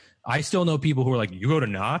that I still know people who are like, "You go to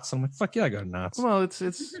Knott's?" I'm like, "Fuck yeah, I go to Knott's." Well, it's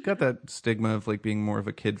got that stigma of like being more of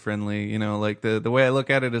a kid friendly. Like the way I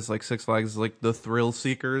look at it is like Six Flags is like the thrill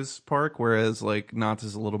seekers park, whereas like Knott's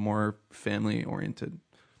is a little more family oriented.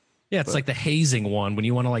 Yeah, it's like the hazing one. When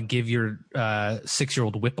you want to like give your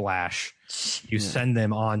 6-year-old whiplash, you send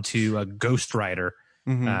them on to a Ghost Rider.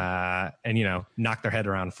 Mm-hmm. And knock their head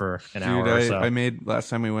around for an hour or so. Last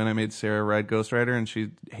time we went, I made Sarah ride Ghost Rider, and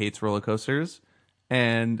she hates roller coasters.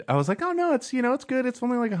 And I was like, "Oh no, it's it's good. It's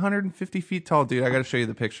only like 150 feet tall, dude. I got to show you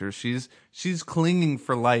the picture. She's clinging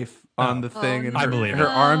for life on the thing, and I believe her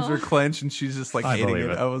arms are clenched, and she's just like hating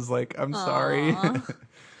it. I was like, I'm sorry. Yeah,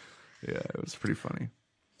 it was pretty funny.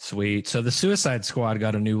 Sweet. So the Suicide Squad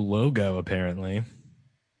got a new logo, apparently.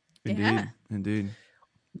 Indeed.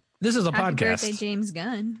 This is a Happy podcast. Birthday, James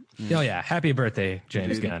Gunn. Oh yeah, happy birthday,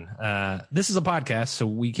 James Gunn. This is a podcast, so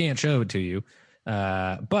we can't show it to you.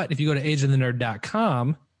 But if you go to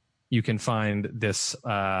ageofthenerd.com, you can find this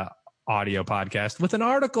audio podcast with an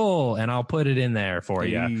article, and I'll put it in there for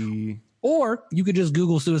you. Or you could just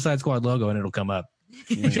Google Suicide Squad logo, and it'll come up.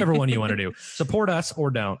 Whichever one you want to do. Support us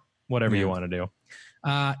or don't. Whatever you want to do.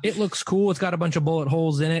 It looks cool. It's got a bunch of bullet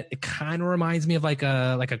holes in it. It kind of reminds me of like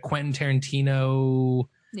a Quentin Tarantino.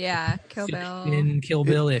 Yeah, Kill Bill. Kill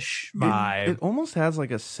Bill-ish vibe. It almost has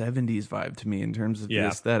like a 70s vibe to me in terms of the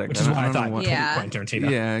aesthetic. Which is why I thought Quentin Tarantino.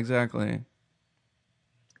 Yeah, exactly.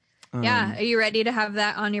 Are you ready to have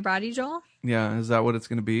that on your body, Joel? Yeah, is that what it's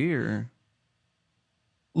going to be? Or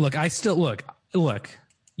look,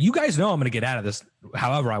 you guys know I'm going to get out of this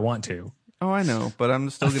however I want to. Oh, I know, but I'm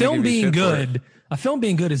still going to give you shit for it. A film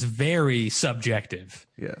being good is very subjective.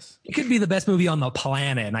 Yes. It could be the best movie on the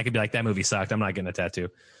planet, and I could be like, that movie sucked. I'm not getting a tattoo.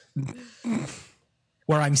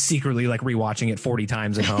 Where I'm secretly like rewatching it 40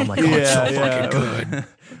 times at home, like, oh, it's so fucking good.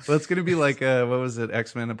 Well, it's gonna be like what was it,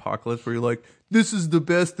 X-Men Apocalypse, where you're like, this is the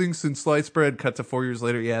best thing since sliced bread. Cut to 4 years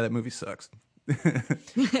later, yeah, that movie sucks.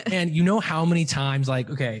 And you know how many times, like,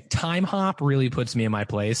 okay, Time Hop really puts me in my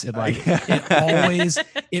place. It like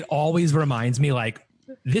it always reminds me, like,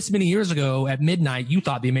 this many years ago at midnight, you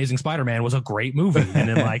thought The Amazing Spider-Man was a great movie, and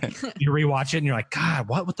then like you rewatch it and you're like, God,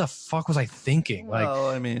 what the fuck was I thinking? Like, well,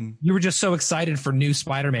 I mean, you were just so excited for new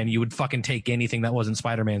Spider-Man, you would fucking take anything that wasn't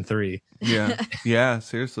Spider-Man 3. Yeah,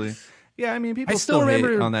 seriously. Yeah, I mean, people still hate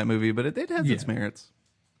on that movie, but it has its merits.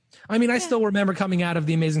 I mean, I still remember coming out of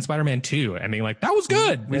The Amazing Spider-Man 2 and being like, that was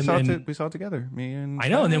good. We saw it together. Me and I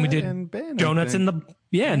know, and then we did Ben, donuts in the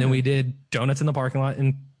and then we did donuts in the parking lot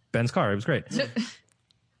in Ben's car. It was great.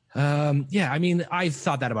 I mean, I've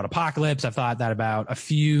thought that about Apocalypse. I've thought that about a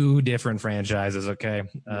few different franchises. Okay.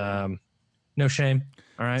 No shame.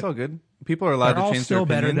 All right. It's all good. People are allowed to change their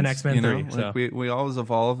opinions. Better than X-Men 3. Like we always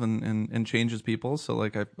evolve and change as people. So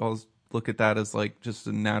like I always look at that as like just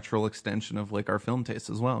a natural extension of like our film taste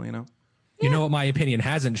as well, you know? You know what my opinion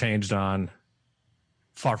hasn't changed on?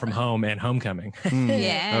 Far From Home and Homecoming.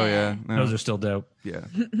 Yeah. Oh yeah. No. Those are still dope. Yeah.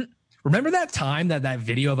 Remember that time that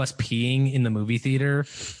video of us peeing in the movie theater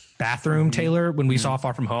bathroom, Taylor, when we saw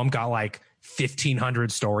Far From Home got like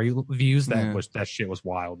 1,500 story views? That shit was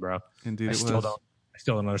wild, bro. Indeed, I still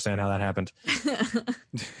don't understand how that happened.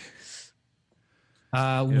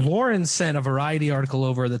 Lauren sent a Variety article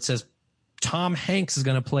over that says Tom Hanks is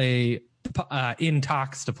going to play in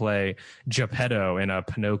talks to play Geppetto in a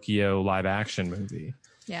Pinocchio live action movie.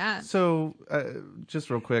 Yeah. So just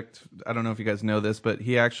real quick, I don't know if you guys know this, but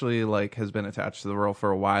he actually like has been attached to the role for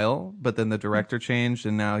a while, but then the director changed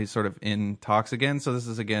and now he's sort of in talks again. So this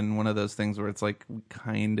is again one of those things where it's like we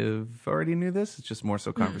kind of already knew this. It's just more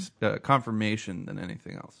so confirmation than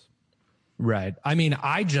anything else. Right. I mean,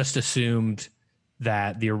 I just assumed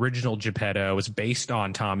that the original Geppetto was based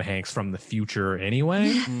on Tom Hanks from the future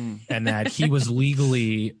anyway, and that he was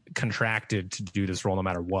legally contracted to do this role no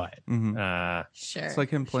matter what. Sure. It's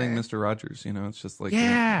like him playing Mr. Rogers, you know, it's just like,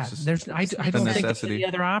 I don't think it's necessity. the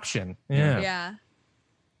other option. Yeah.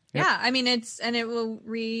 Yeah. I mean, it will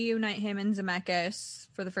reunite him and Zemeckis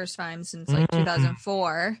for the first time since like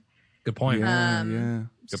 2004. Good point. Yeah.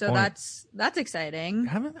 So that's exciting.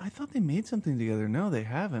 I thought they made something together. No, they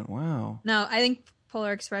haven't. Wow. No, I think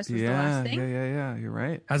Polar Express was the last thing. Yeah. You're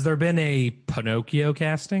right. Has there been a Pinocchio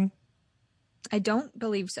casting? I don't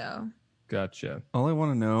believe so. Gotcha. All I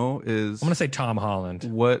want to know is I'm going to say Tom Holland.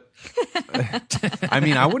 What? I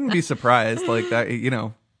mean, I wouldn't be surprised like that, you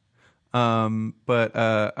know. But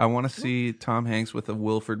I want to see Tom Hanks with a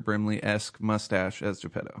Wilford Brimley-esque mustache as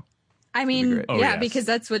Geppetto. I mean, because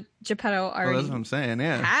that's what Geppetto already that's what I'm saying,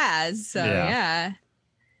 has. So, yeah.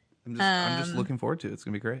 I'm just looking forward to it. It's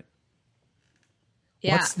going to be great.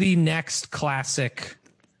 Yeah. What's the next classic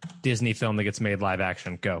Disney film that gets made live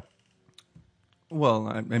action? Go. Well,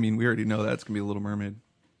 I mean, we already know that it's going to be Little Mermaid.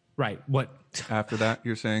 Right. What? After that,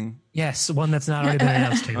 you're saying? Yes, one that's not already been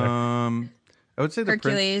announced, Taylor. I would say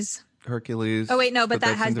Hercules. Hercules. Oh wait, no, but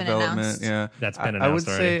that has been announced. Yeah, that's been announced.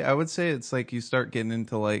 I would say it's like you start getting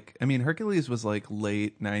into like, I mean, Hercules was like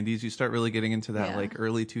late '90s. You start really getting into that like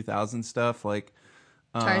early 2000s stuff, like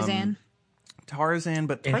Tarzan.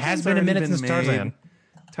 But it has been a minute since Tarzan.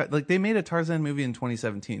 Like they made a Tarzan movie in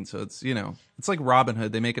 2017, so it's it's like Robin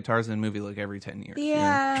Hood. They make a Tarzan movie like every 10 years.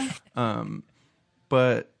 Yeah.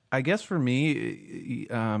 But I guess for me,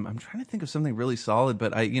 I'm trying to think of something really solid,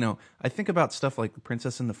 but I think about stuff like The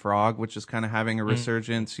Princess and the Frog, which is kind of having a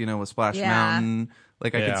resurgence, with Splash Mountain.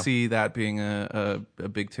 Like I could see that being a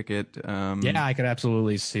big ticket. I could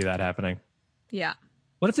absolutely see that happening. Yeah.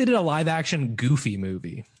 What if they did a live action Goofy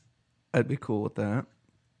movie? I'd be cool with that.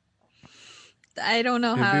 I don't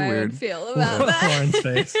know how I would feel about that. Lauren's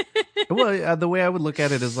face. Well, the way I would look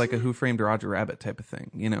at it is like a Who Framed Roger Rabbit type of thing,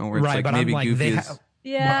 where it's like maybe Goofy is...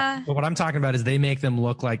 Yeah. But what I'm talking about is they make them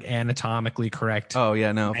look like anatomically correct. Oh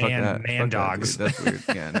yeah, no, fuck that. Man dogs. That's weird.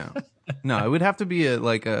 Yeah, no. No, it would have to be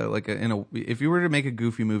if you were to make a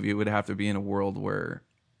Goofy movie, it would have to be in a world where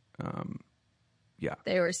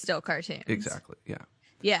they were still cartoons. Exactly. Yeah.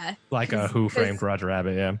 Yeah. Like a Who Framed Roger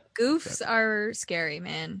Rabbit, yeah. Goofs are scary,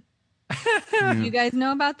 man. You guys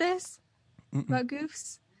know about this? About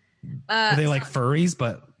goofs? Are they like furries,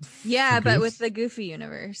 but but with the Goofy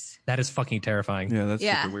universe? That is fucking terrifying. Yeah, that's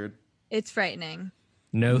super weird. It's frightening.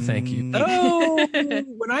 No, thank you. Oh,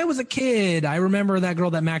 when I was a kid, I remember that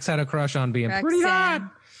girl that Max had a crush on being pretty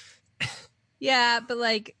hot. Yeah, but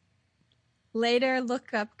like later,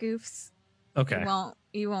 look up goofs. Okay,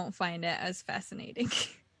 you won't find it as fascinating.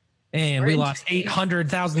 And we lost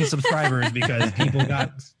 800,000 subscribers because people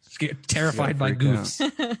got terrified by goofs.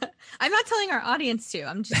 I'm not telling our audience to.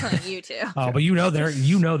 I'm just telling you to. Oh, but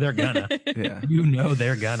they're gonna. Yeah.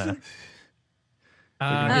 They're gonna.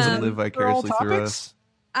 Live vicariously through us.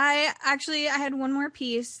 I had one more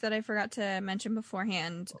piece that I forgot to mention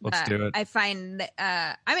beforehand. Let's do it. I find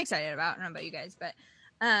I'm excited about. I don't know about you guys, but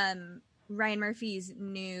Ryan Murphy's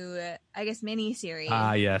new, I guess, mini series.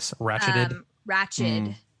 Yes, Ratcheted.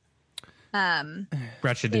 Ratched.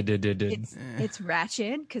 Ratched. It's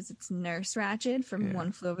Ratched because it's Nurse Ratched from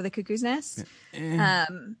One Flew Over the Cuckoo's Nest.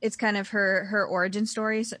 It's kind of her origin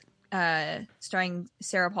story. So starring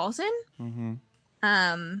Sarah Paulson. Mm-hmm.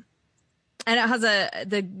 And it has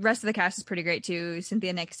the rest of the cast is pretty great too.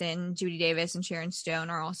 Cynthia Nixon, Judy Davis, and Sharon Stone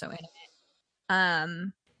are also in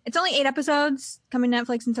it. It's only 8 episodes coming to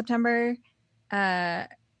Netflix in September. I'm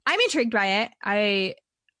intrigued by it. I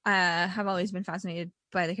have always been fascinated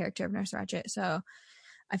by the character of Nurse Ratched, so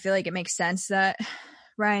I feel like it makes sense that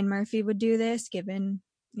Ryan Murphy would do this, given,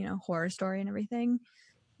 you know, horror story and everything.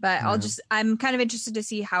 But I'm kind of interested to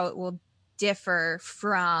see how it will differ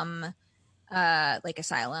from like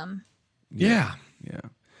Asylum. Yeah.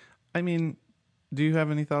 I mean, do you have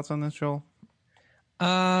any thoughts on this, Joel?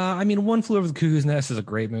 I mean, One Flew Over the Cuckoo's Nest is a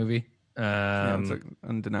great movie. It's an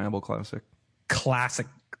undeniable classic. Classic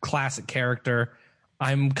character.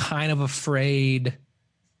 I'm kind of afraid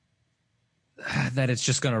that it's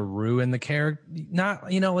just going to ruin the character.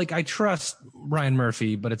 Not, you know, like I trust Ryan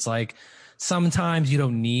Murphy, but it's like sometimes you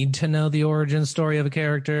don't need to know the origin story of a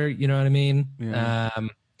character. You know what I mean? Yeah.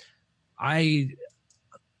 I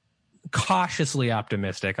cautiously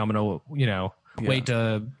optimistic. I'm going to, you know, wait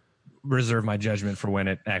to reserve my judgment for when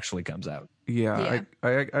it actually comes out. Yeah.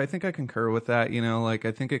 I think I concur with that. You know, like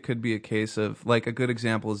I think it could be a case of, like, a good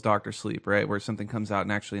example is Dr. Sleep, right? Where something comes out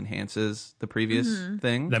and actually enhances the previous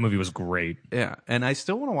thing. That movie was great. Yeah. And I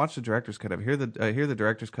still want to watch the director's cut. I hear the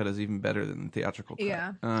director's cut is even better than the theatrical cut.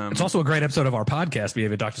 Yeah. It's also a great episode of our podcast. We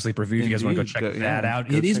have a Dr. Sleep review. If you guys want to go check that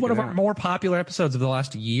out. It is one of our more popular episodes of the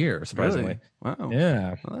last year, surprisingly. Really? Wow.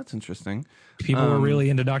 Yeah. Well, that's interesting. People were really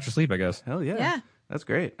into Dr. Sleep, I guess. Hell yeah. Yeah. That's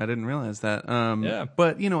great. I didn't realize that. Yeah.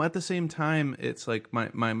 But, you know, at the same time, it's like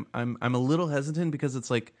I'm a little hesitant because it's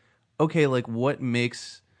like, okay, like what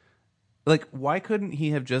makes, like, why couldn't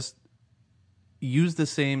he have just used the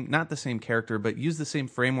same, not the same character, but use the same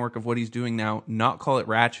framework of what he's doing now, not call it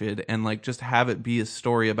Ratched, and like just have it be a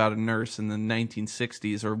story about a nurse in the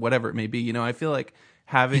 1960s or whatever it may be. You know, I feel like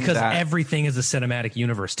having everything is a cinematic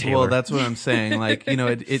universe, Taylor. Well, that's what I'm saying. Like, you know,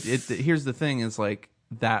 it here's the thing is like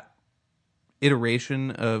that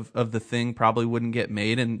iteration of the thing probably wouldn't get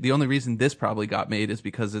made, and the only reason this probably got made is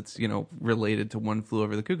because it's, you know, related to One Flew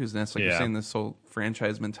Over the Cuckoo's Nest, like you're saying, this whole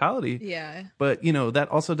franchise mentality. Yeah. But, you know, that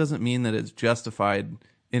also doesn't mean that it's justified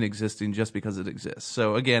in existing just because it exists.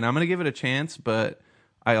 So again, I'm going to give it a chance, but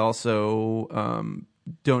I also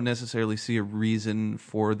don't necessarily see a reason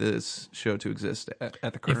for this show to exist at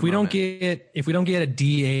the current if we moment. don't get a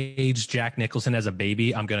de-aged Jack Nicholson as a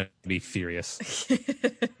baby, I'm gonna be furious.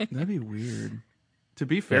 That'd be weird. To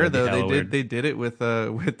be fair, though, they did it with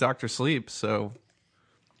Dr. Sleep, so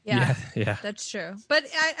yeah, that's true. But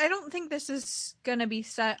I don't think this is gonna be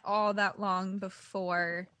set all that long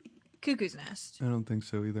before Cuckoo's Nest. I don't think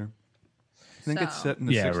so either. I think it's set in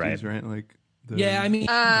the 60s, right? Like. I mean,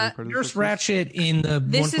 Nurse Ratched in the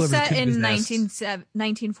this is set in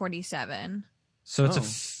 1947. So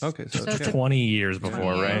it's okay. So it's 20 years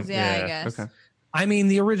before, 20 years, right? Yeah, I guess. Okay. I mean,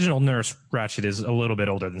 the original Nurse Ratched is a little bit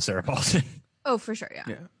older than Sarah Paulson. Oh, for sure,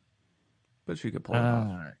 yeah. But she could pull it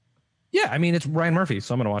off. Yeah, I mean, it's Ryan Murphy,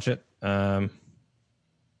 so I'm going to watch it.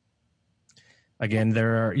 Again,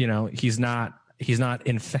 there are, you know, he's not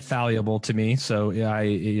infallible to me, so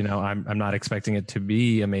I'm not expecting it to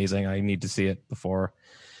be amazing. I need to see it before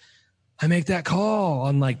I make that call,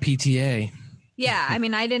 unlike PTA. Yeah, I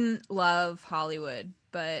mean, I didn't love Hollywood,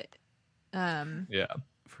 but I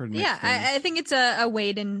think it's a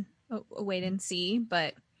wait and see,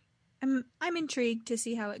 but I'm intrigued to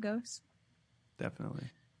see how it goes. Definitely.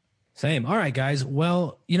 Same. All right, guys.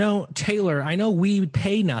 Well, you know, Taylor, I know we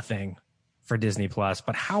pay nothing for Disney Plus,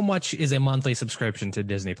 but how much is a monthly subscription to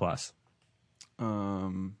Disney Plus?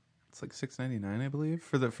 It's like $6.99, I believe,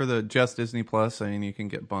 for the just Disney Plus. I mean, you can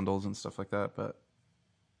get bundles and stuff like that, but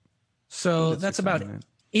so that's about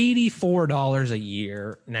 $84 a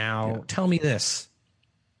year. Now, tell me this: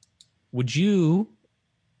 would you,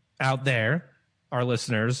 out there, our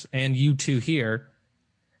listeners, and you two here,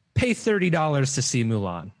 pay $30 to see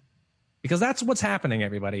Mulan? Because that's what's happening,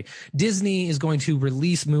 everybody. Disney is going to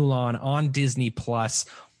release Mulan on Disney Plus,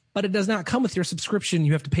 but it does not come with your subscription.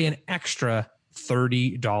 You have to pay an extra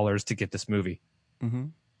 $30 to get this movie. Mm-hmm.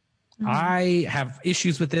 Mm-hmm. I have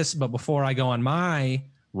issues with this, but before I go on my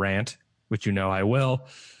rant, which you know I will,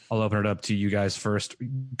 I'll open it up to you guys first.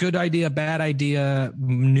 Good idea, bad idea,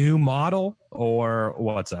 new model, or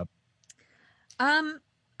what's up? I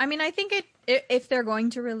mean, I think if they're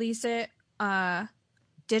going to release it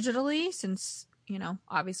digitally, since, you know,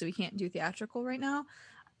 obviously we can't do theatrical right now,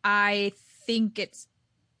 I think it's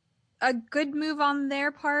a good move on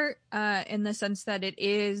their part, in the sense that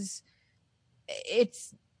it's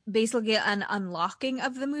basically an unlocking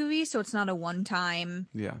of the movie, so it's not a one-time,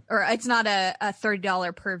 or it's not a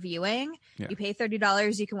 $30 per viewing. You pay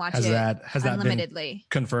 $30, you can watch it unlimitedly. Been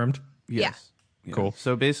confirmed? Yes. Yeah. Cool.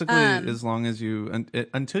 So basically, as long as you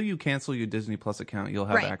until you cancel your Disney Plus account, you'll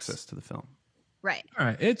have access to the film. Right. All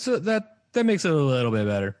right. It's that makes it a little bit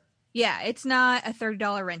better. Yeah, it's not a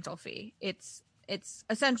 $30 rental fee. It's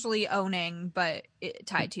essentially owning, but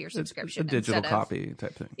tied to your subscription. It's a digital copy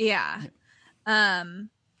type thing. Yeah.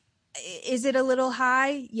 Is it a little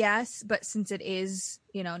high? Yes, but since it is,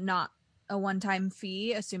 not a one-time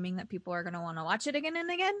fee, assuming that people are going to want to watch it again and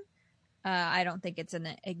again, I don't think it's an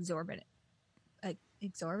exorbitant.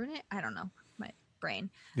 I don't know, my brain.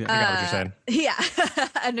 Yeah, I got what you're saying. Yeah,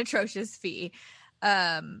 an atrocious fee.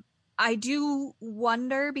 I do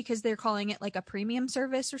wonder, because they're calling it like a premium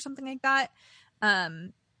service or something like that,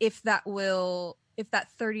 if that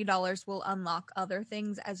 $30 will unlock other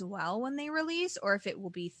things as well when they release, or if it will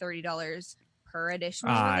be $30 per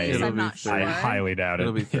additional release. I'm not sure. I highly doubt it.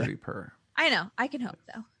 It'll be 30 per. I know. I can hope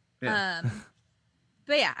though. Yeah.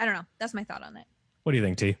 But yeah, I don't know. That's my thought on it. What do you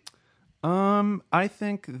think, T? I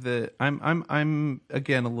think that I'm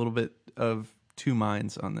again a little bit of two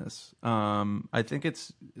minds on this. I think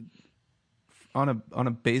it's on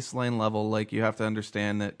a baseline level, like, you have to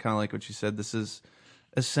understand that, kind of like what you said, this is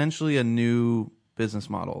essentially a new business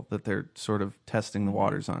model that they're sort of testing the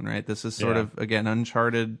waters on, right? This is sort of, again,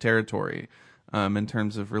 uncharted territory in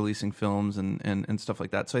terms of releasing films and stuff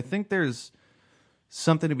like that. So I think there's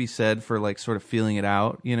something to be said for, like, sort of feeling it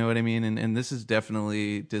out, you know what I mean? And this is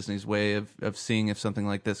definitely Disney's way of seeing if something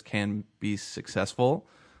like this can be successful.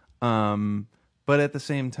 But at the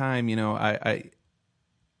same time,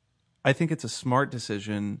 I think it's a smart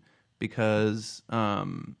decision because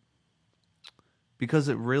it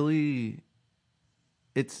really,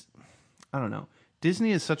 I don't know. Disney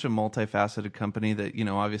is such a multifaceted company that,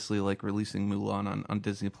 obviously, like, releasing Mulan on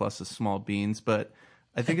Disney Plus is small beans, but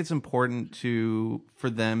I think it's important for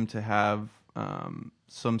them to have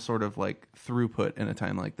some sort of, like, throughput in a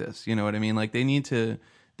time like this. You know what I mean? Like, they need to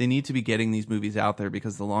be getting these movies out there,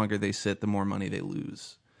 because the longer they sit, the more money they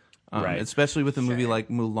lose. Right. Especially with a movie like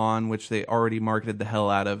Mulan, which they already marketed the hell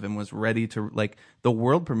out of and was ready to, like, the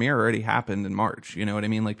world premiere already happened in March. You know what I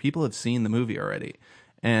mean? Like, people have seen the movie already.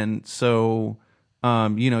 And so,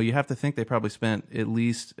 you have to think they probably spent at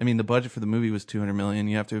least, the budget for the movie was $200 million.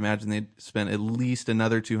 You have to imagine they spent at least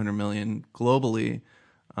another $200 million globally,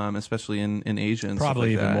 especially in Asia and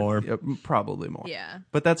probably stuff like even that. more. Yeah, probably more. Yeah.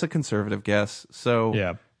 But that's a conservative guess. So,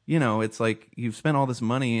 yeah. It's like you've spent all this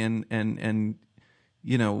money and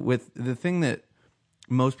with the thing that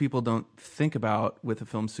most people don't think about with the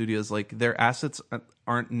film studios, like, their assets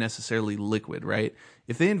aren't necessarily liquid, right?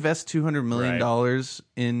 If they invest $200 million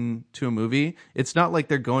into a movie, it's not like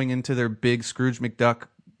they're going into their big Scrooge McDuck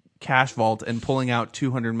cash vault and pulling out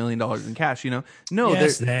 $200 million in cash, No,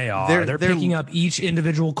 yes, they are. They're picking up each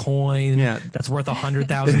individual coin that's worth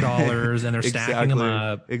 $100,000 and they're stacking them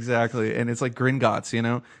up. Exactly. And it's like Gringotts,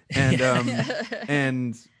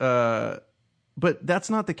 And but that's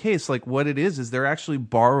not the case. Like, what it is they're actually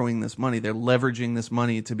borrowing this money. They're leveraging this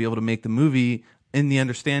money to be able to make the movie, in the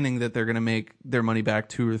understanding that they're going to make their money back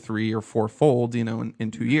 2 or 3 or 4-fold,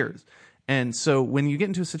 in 2 years. And so when you get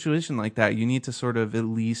into a situation like that, you need to sort of at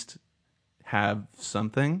least have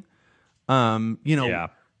something.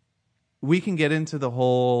 We can get into the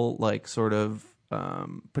whole, like, sort of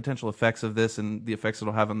potential effects of this and the effects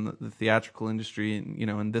it'll have on the theatrical industry and,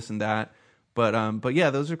 and this and that. But yeah,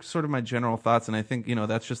 those are sort of my general thoughts, and I think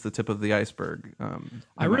that's just the tip of the iceberg.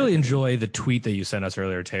 I really enjoy the tweet that you sent us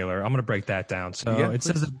earlier, Taylor. I'm going to break that down. So it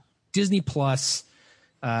says that Disney Plus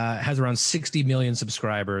has around 60 million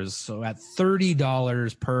subscribers. So at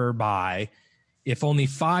 $30 per buy, if only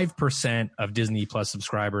 5% of Disney Plus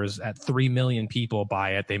subscribers at 3 million people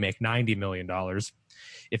buy it, they make $90 million.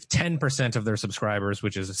 If 10% of their subscribers,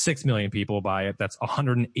 which is 6 million people, buy it, that's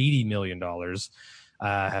 $180 million.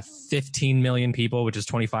 15 million people, which is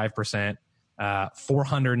 25%,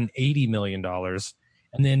 $480 million.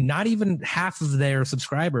 And then not even half of their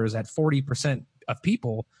subscribers at 40% of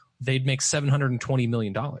people, they'd make $720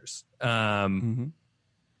 million.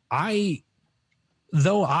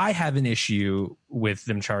 Though I have an issue with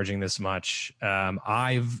them charging this much,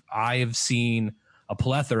 I've seen a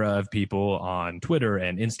plethora of people on Twitter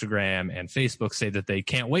and Instagram and Facebook say that they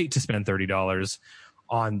can't wait to spend $30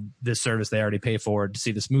 on this service they already pay for to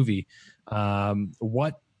see this movie.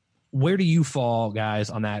 Where do you fall, guys,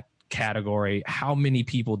 on that category? How many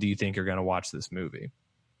people do you think are going to watch this movie?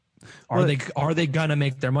 Are they going to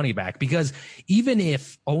make their money back? Because even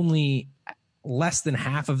if only less than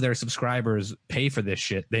half of their subscribers pay for this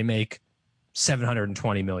shit, they make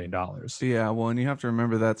 $720 million. Yeah, well, and you have to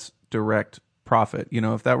remember that's direct profit. You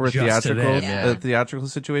know, if that were a theatrical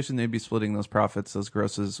situation, they'd be splitting those profits, those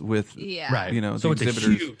grosses with, right. You know, so the it's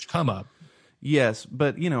exhibitors. a huge come up. Yes,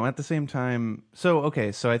 but you know, at the same time, so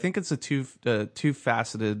I think it's a two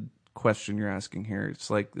faceted question you're asking here. It's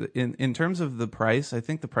like in terms of the price, I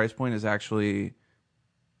think the price point is actually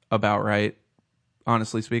about right,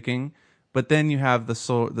 honestly speaking. But then you have the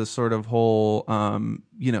sort of whole,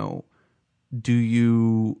 you know,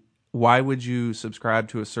 why would you subscribe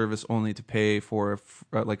to a service only to pay for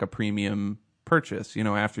like a premium purchase, you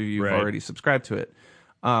know, after you've already subscribed to it?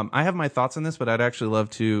 I have my thoughts on this, but I'd actually love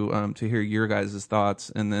to hear your guys' thoughts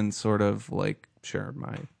and then sort of like share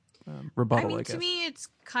my rebuttal. I guess to me, it's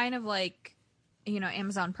kind of like, you know,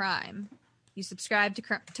 Amazon Prime. You subscribe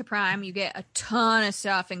to Prime, you get a ton of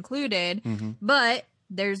stuff included, but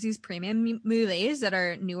there's these premium movies that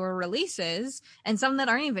are newer releases and some that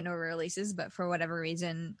aren't even newer releases, but for whatever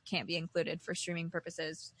reason can't be included for streaming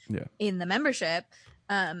purposes in the membership,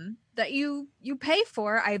 that you pay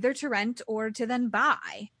for either to rent or to then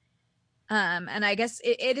buy. And I guess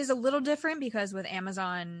it is a little different because with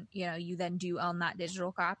Amazon, you know, you then do own that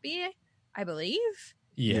digital copy, I believe.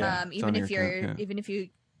 Yeah. Even if you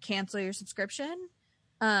cancel your subscription.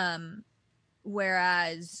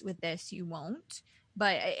 Whereas with this, you won't.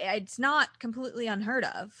 But it's not completely unheard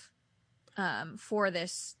of for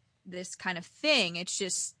this kind of thing. It's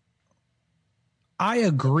just I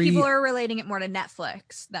agree. People are relating it more to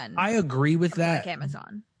Netflix than I agree with that. Like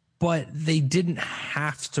Amazon. But they didn't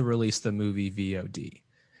have to release the movie VOD.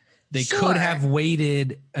 They could have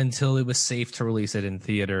waited until it was safe to release it in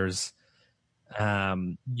theaters. You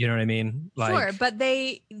know what I mean? Like, sure, but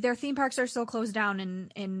their theme parks are still closed down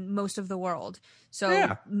in most of the world.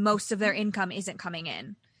 So most of their income isn't coming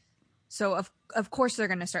in. So of course they're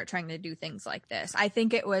going to start trying to do things like this. I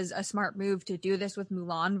think it was a smart move to do this with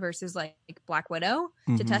Mulan versus like Black Widow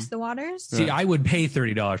to test the waters. See, I would pay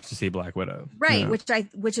 $30 to see Black Widow. Right,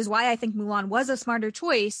 which is why I think Mulan was a smarter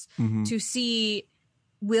choice to see,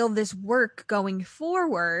 will this work going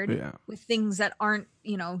forward with things that aren't,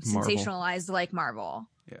 you know, sensationalized like Marvel.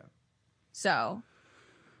 Yeah. So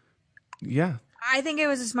yeah, I think it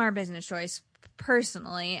was a smart business choice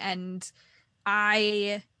personally, and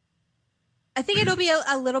I think it'll be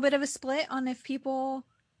a little bit of a split on if people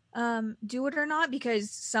do it or not, because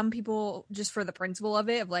some people, just for the principle of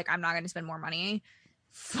it, of like, I'm not going to spend more money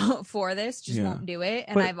for this, just won't do it.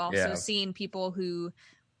 And I've also seen people who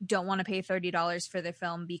don't want to pay $30 for the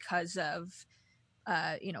film because of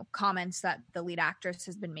you know, comments that the lead actress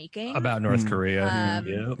has been making about North Korea.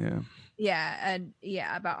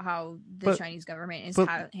 About how the Chinese government is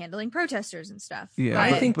handling protesters and stuff.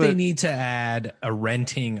 I think they need to add a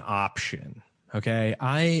renting option. Okay,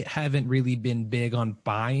 I haven't really been big on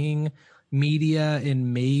buying media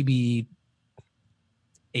in maybe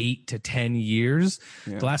 8 to 10 years.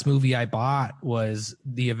 The last movie I bought was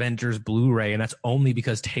the Avengers Blu-ray, and that's only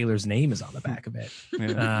because Taylor's name is on the back of it.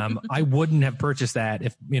 I wouldn't have purchased that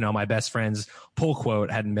if, you know, my best friend's pull quote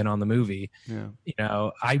hadn't been on the movie. You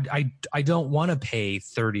know, I don't want to pay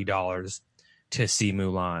 $30 to see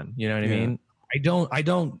Mulan. You know what I mean? I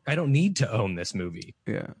don't need to own this movie.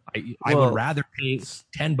 I would rather pay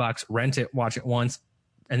 $10, rent it, watch it once,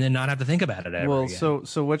 and then not have to think about it ever again.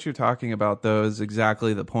 So what you're talking about, though, is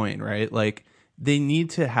exactly the point, right? Like, they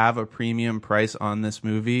need to have a premium price on this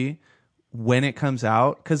movie when it comes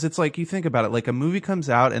out, because it's like, you think about it, like a movie comes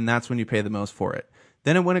out, and that's when you pay the most for it.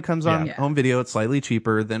 Then when it comes on home video, it's slightly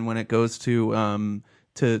cheaper. Then when it goes to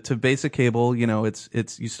basic cable, you know, it's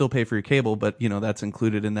you still pay for your cable, but you know that's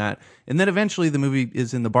included in that. And then eventually the movie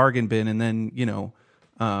is in the bargain bin, and then you know,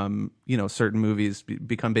 certain movies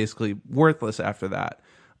become basically worthless after that.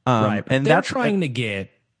 Right, and they're trying to get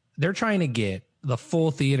the full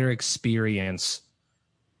theater experience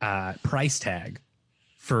price tag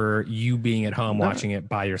for you being at home watching it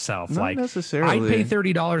by yourself. Not like necessarily. I'd pay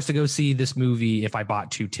 $30 to go see this movie if I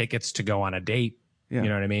bought 2 tickets to go on a date. You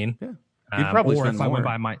know what I mean? Yeah. You'd probably or spend if more. I went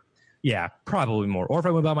by probably more. Or if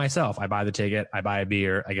I went by myself, I buy the ticket, I buy a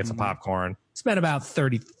beer, I get some popcorn, spend about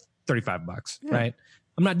 $35, right?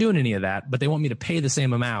 I'm not doing any of that, but they want me to pay the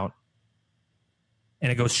same amount,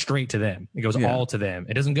 and it goes straight to them. It goes all to them.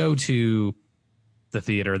 It doesn't go to the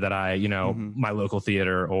theater that I, you know, my local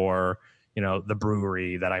theater, or, you know, the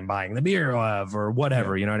brewery that I'm buying the beer of, or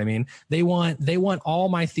whatever, you know what I mean? They want all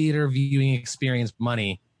my theater viewing experience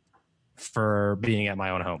money for being at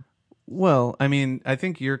my own home. Well, I mean, I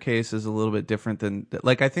think your case is a little bit different than,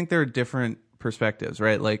 like, I think there are different perspectives,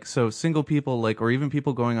 right? Like, so single people, like, or even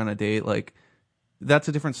people going on a date, like, that's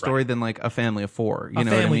a different story than like a family of four. You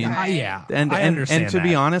know what I mean? Yeah, and I understand. And to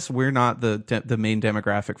be honest, we're not the main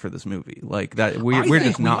demographic for this movie. Like that, we're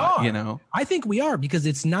just not. You know, I think we are because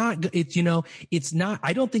it's not. It's it's not.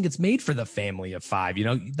 I don't think it's made for the family of five. You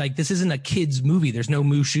know, like this isn't a kids movie. There's no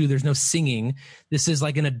Mushu. There's no singing. This is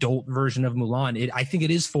like an adult version of Mulan. I think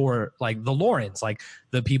it is for like the Laurens, like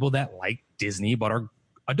the people that like Disney but are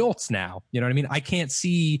adults now. You know what I mean? I can't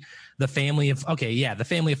see the family of the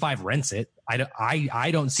family of five rents it. I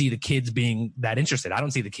don't see the kids being that interested. I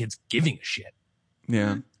don't see the kids giving a shit.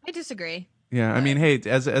 Yeah. I disagree. Yeah, I mean, hey,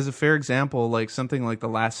 as a fair example, like something like The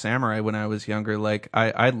Last Samurai when I was younger, like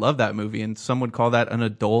I love that movie, and some would call that an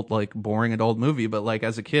adult, like boring adult movie, but like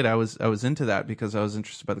as a kid, I was into that because I was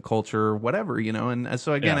interested by the culture or whatever, you know. And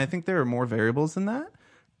so again, I think there are more variables than that.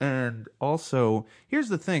 And also, here's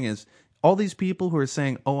the thing: is all these people who are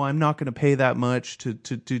saying, "Oh, I'm not going to pay that much to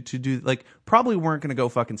do," like probably weren't going to go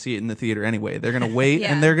fucking see it in the theater anyway. They're going to wait,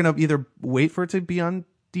 and they're going to either wait for it to be on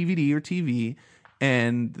DVD or TV.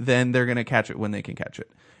 And then they're going to catch it when they can catch it.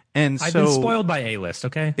 And I've been spoiled by A-list,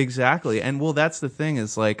 okay? Exactly. And well, that's the thing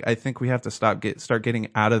is like, I think we have to start getting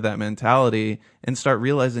out of that mentality and start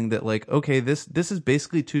realizing that like, okay, this is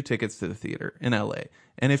basically 2 tickets to the theater in LA.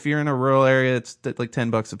 And if you're in a rural area, it's like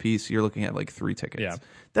 $10 a piece. You're looking at like 3 tickets. Yeah.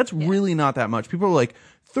 That's really not that much. People are like,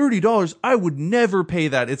 $30, I would never pay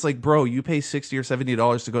that. It's like, bro, you pay $60 or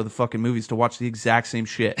 $70 to go to the fucking movies to watch the exact same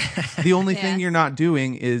shit. The only thing you're not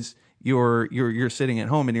doing is you're sitting at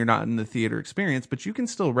home and you're not in the theater experience, but you can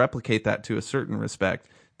still replicate that to a certain respect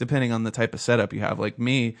depending on the type of setup you have. Like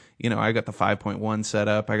me, you know, I got the 5.1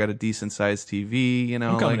 setup. I got a decent sized TV, you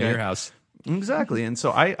know. I'm coming to your house. Exactly. And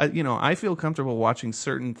so I feel comfortable watching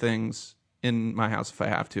certain things in my house if I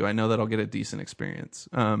have to. I know that I'll get a decent experience.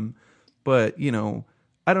 But, you know,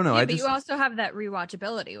 I don't know. Yeah, but you also have that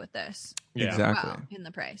rewatchability with this. Yeah. Exactly. In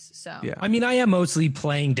the price. So yeah. I mean, I am mostly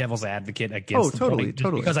playing devil's advocate against totally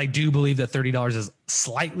because I do believe that $30 is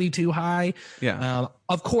slightly too high. Yeah.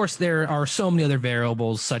 Of course, there are so many other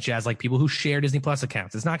variables, such as like people who share Disney Plus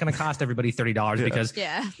accounts. It's not going to cost everybody $30 because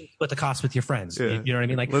you split the cost with your friends. You know what I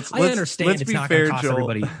mean? Like, I understand it's not going to cost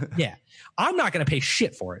everybody. Yeah. I'm not going to pay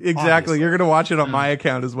shit for it. Exactly. Obviously. You're going to watch it on my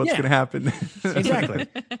account is what's going to happen. Exactly.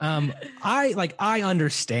 I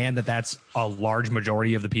understand that that's a large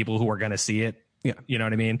majority of the people who are going to see it. Yeah. You know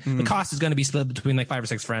what I mean? Mm-hmm. The cost is going to be split between like 5 or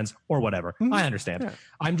 6 friends or whatever. Mm-hmm. I understand. Yeah.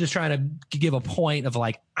 I'm just trying to give a point of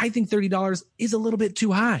like, I think $30 is a little bit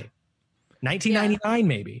too high. $19.99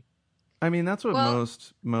 maybe. I mean, that's what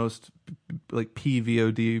most like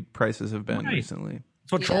PVOD prices have been recently.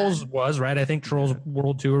 That's what Trolls was, right? I think Trolls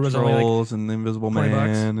World Tour was Trolls only like and the Invisible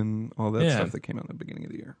Man and all that stuff that came out in the beginning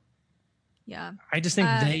of the year. Yeah. I just think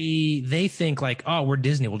they think like, oh, we're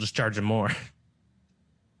Disney, we'll just charge them more.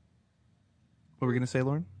 What were we going to say,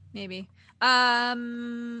 Lauren? Maybe.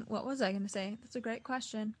 What was I going to say? That's a great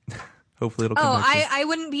question. Hopefully it'll come back. I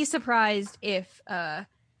wouldn't be surprised if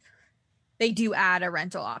they do add a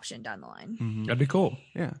rental option down the line. Mm-hmm. That'd be cool.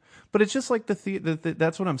 Yeah. But it's just like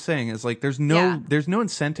that's what I'm saying is like there's no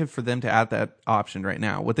incentive for them to add that option right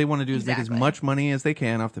now. What they want to do is make as much money as they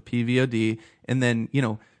can off the PVOD, and then, you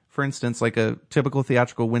know, for instance, like a typical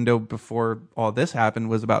theatrical window before all this happened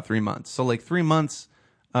was about 3 months. So like 3 months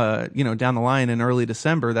you know, down the line in early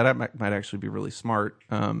December, that might actually be really smart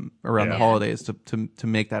around the holidays to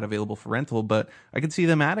make that available for rental. But I could see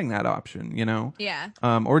them adding that option, you know,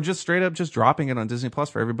 or just straight up just dropping it on Disney Plus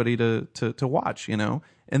for everybody to watch, you know,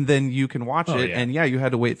 and then you can watch it. And you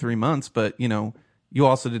had to wait 3 months, but you know, you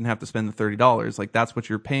also didn't have to spend the $30. Like that's what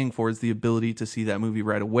you're paying for is the ability to see that movie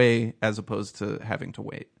right away, as opposed to having to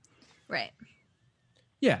wait. Right.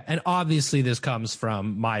 Yeah, and obviously this comes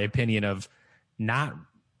from my opinion of not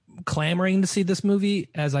clamoring to see this movie.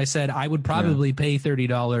 As I said, I would probably pay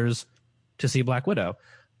 $30 to see Black Widow.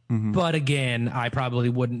 Mm-hmm. But again, I probably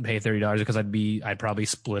wouldn't pay $30 because I'd probably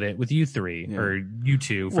split it with you three or you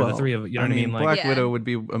two for the three of you know what I mean? Like Black Widow would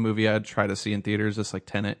be a movie I'd try to see in theaters, just like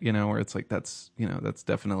Tenet, you know, where it's like that's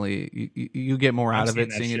definitely you get more out of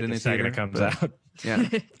it seeing it in a theater. It comes out. Yeah,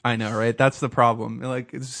 I know, right? That's the problem.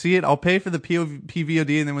 Like, see it. I'll pay for the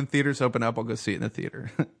PVOD, and then when theaters open up, I'll go see it in the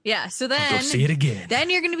theater. Yeah. So then go see it again. Then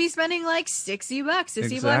you're going to be spending like $60 to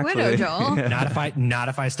see Black Widow, Joel. Yeah. Not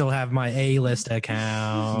if I still have my A-list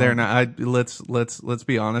account. They're not. Let's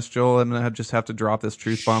be honest, Joel. I'm gonna just have to drop this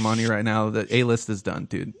truth bomb on you right now. The A-list is done,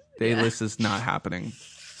 dude. The A-list is not happening.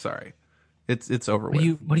 Sorry, it's over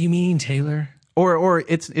with. What do you mean, Taylor? Or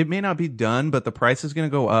it may not be done, but the price is going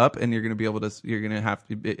to go up, and you're going to have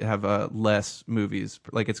to have less movies.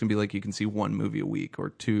 Like it's going to be like you can see one movie a week or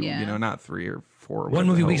two, you know, not 3 or 4. One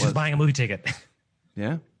movie a week is buying a movie ticket.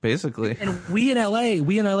 Yeah, basically. And we in LA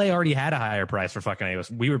already had a higher price for fucking A-list.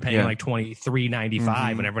 We were paying like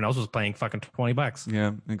 $23.95 and everyone else was paying fucking $20.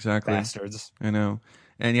 Yeah, exactly. Bastards. I know.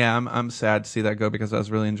 And yeah, I'm sad to see that go because I was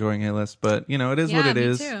really enjoying A-list, but you know, it is what it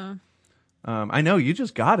is. Too. I know you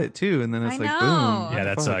just got it too, and then it's boom. Yeah,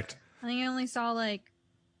 that sucked. I think I only saw like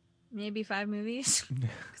maybe 5 movies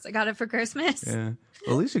because I got it for Christmas. Yeah.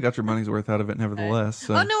 Well, at least you got your money's worth out of it nevertheless.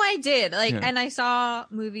 So. Oh, no, I did. And I saw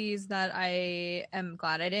movies that I am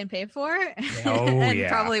glad I didn't pay for and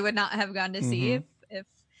probably would not have gone to see if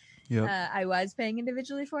I was paying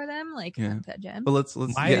individually for them, like Uncut Gems. But let's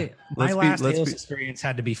my last A-list experience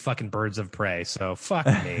had to be fucking Birds of Prey, so fuck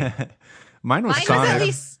me. Mine was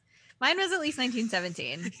Sonic. Mine was at least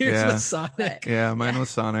 1917. Here's with Sonic. Yeah, mine was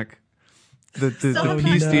Sonic. The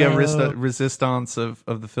piece de resistance of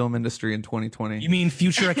the film industry in 2020. You mean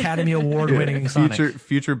future Academy Award winning Sonic?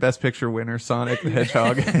 Future Best Picture winner Sonic the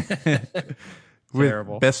Hedgehog.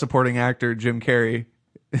 With Best Supporting Actor Jim Carrey.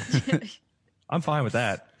 I'm fine with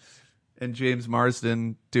that. And James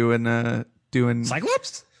Marsden doing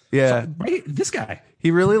Cyclops? Yeah. This guy.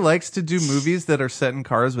 He really likes to do movies that are set in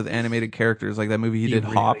cars with animated characters, like that movie he did,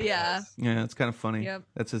 Hop. Yeah. Yeah, it's kind of funny. Yep.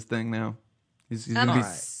 That's his thing now. He's gonna be...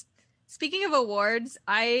 Speaking of awards,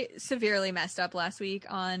 I severely messed up last week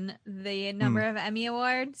on the number of Emmy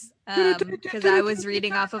Awards because I was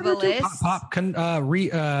reading off of a list.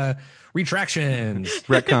 Retractions.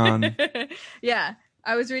 Retcon. Yeah.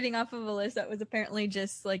 I was reading off of a list that was apparently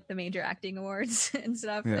just like the major acting awards and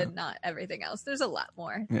stuff and not everything else. There's a lot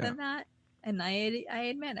more than that. And I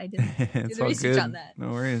admit I didn't do the research on that. No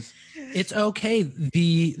worries. It's okay.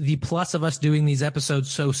 The plus of us doing these episodes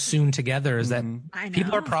so soon together is that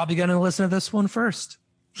people are probably going to listen to this one first.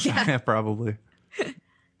 Yeah, probably.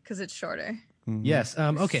 Because it's shorter. Yes.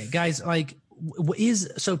 Okay, guys. Like,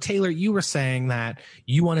 so Taylor, you were saying that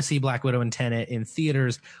you want to see Black Widow and Tenet in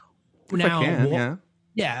theaters. Now,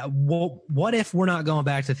 yeah. Well, what if we're not going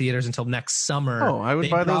back to theaters until next summer? Oh, I would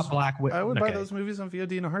buy those. I would buy those movies on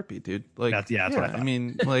VOD in a heartbeat, dude. Like, that's what I thought. I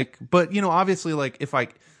mean, like, but you know, obviously, like, if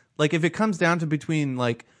it comes down to between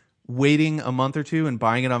like waiting a month or two and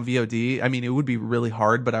buying it on VOD, I mean, it would be really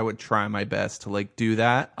hard, but I would try my best to like do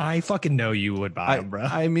that. I fucking know you would buy them, bro.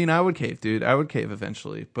 I mean, I would cave, dude. I would cave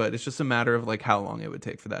eventually, but it's just a matter of like how long it would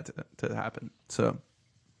take for that to happen. So.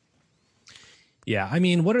 Yeah, I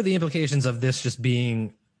mean, what are the implications of this just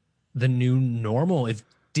being the new normal if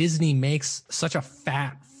Disney makes such a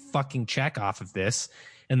fat fucking check off of this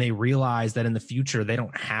and they realize that in the future they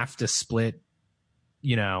don't have to split,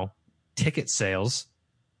 you know, ticket sales?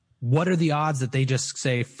 What are the odds that they just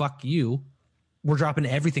say, fuck you, we're dropping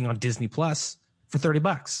everything on Disney Plus for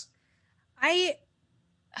 $30? I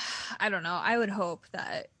don't know. I would hope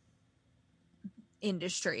that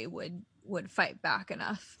industry would fight back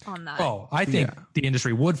enough on that. Oh, I think the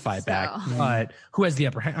industry would fight back, but who has the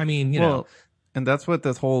upper hand? I mean, you know. And that's what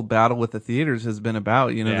this whole battle with the theaters has been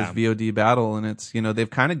about, you know, this VOD battle. And it's, you know, they've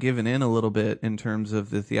kind of given in a little bit in terms of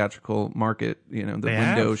the theatrical market, you know, the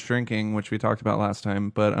window shrinking, which we talked about last time.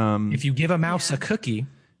 But if you give a mouse a cookie.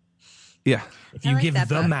 Yeah. If you give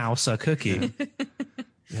the mouse a cookie.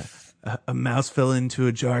 Yeah. A mouse fell into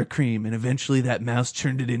a jar of cream, and eventually that mouse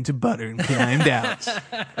churned it into butter and climbed out.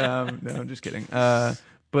 No, I'm just kidding.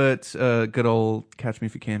 But good old Catch Me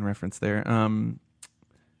If You Can reference there.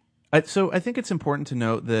 So I think it's important to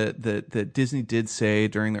note that Disney did say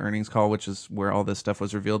during the earnings call, which is where all this stuff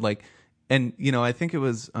was revealed, like, and you know, I think it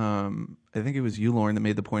was you, Lauren, that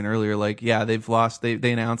made the point earlier. Like, yeah, they've lost. They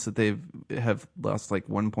announced that have lost like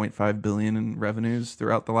 1.5 billion in revenues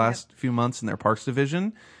throughout the last few months in their parks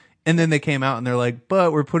division. And then they came out and they're like,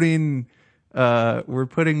 but we're putting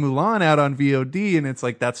Mulan out on VOD, and it's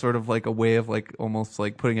like that's sort of like a way of like almost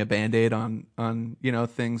like putting a Band-Aid on you know,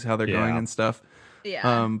 things, how they're going and stuff.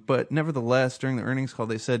 Yeah. But nevertheless, during the earnings call,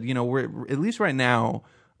 they said, you know, we're at least right now,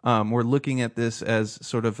 we're looking at this as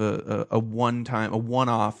sort of a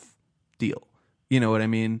one-off deal. You know what I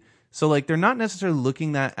mean? So like they're not necessarily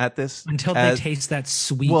looking at this until they taste that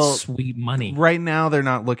sweet money. Right now they're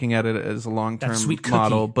not looking at it as a long-term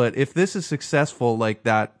model, but if this is successful, like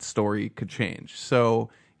that story could change. So,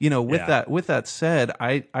 you know, with that said,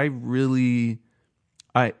 I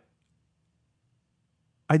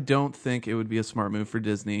don't think it would be a smart move for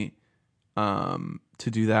Disney to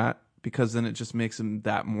do that, because then it just makes them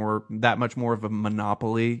that much more of a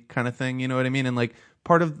monopoly kind of thing. You know what I mean? And like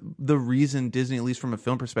part of the reason Disney, at least from a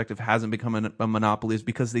film perspective, hasn't become a monopoly is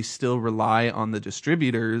because they still rely on the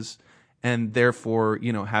distributors and therefore,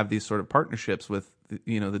 you know, have these sort of partnerships with,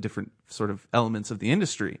 you know, the different sort of elements of the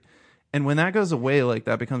industry. And when that goes away, like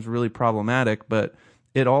that becomes really problematic, but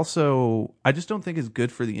it also, I just don't think is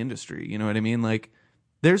good for the industry. You know what I mean? Like,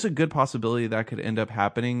 there's a good possibility that could end up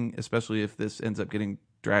happening, especially if this ends up getting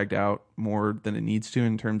dragged out more than it needs to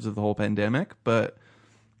in terms of the whole pandemic. But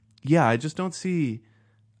yeah, I don't see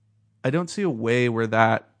a way where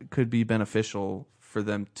that could be beneficial for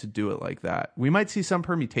them to do it like that. We might see some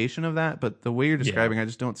permutation of that, but the way you're describing, I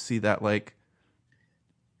just don't see that like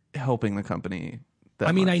helping the company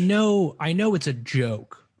that much. I know it's a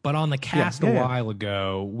joke, but on the cast a while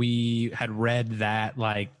ago, we had read that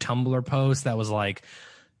like Tumblr post that was like,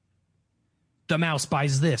 the mouse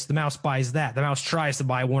buys this, the mouse buys that, the mouse tries to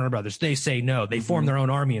buy Warner Brothers. They say no. They form their own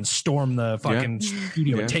army and storm the fucking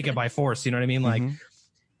studio and take it by force. You know what I mean? Like,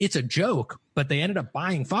 it's a joke, but they ended up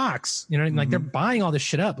buying Fox. You know what I mean? Like, they're buying all this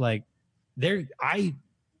shit up. Like,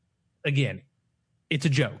 again, it's a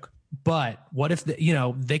joke. But what if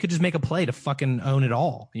they could just make a play to fucking own it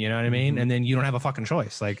all? You know what I mean? And then you don't have a fucking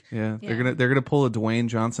choice. Like, they're gonna pull a Dwayne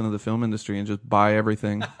Johnson of the film industry and just buy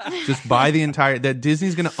everything. Just buy the entire. That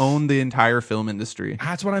Disney's gonna own the entire film industry.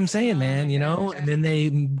 That's what I'm saying, man. You know, and then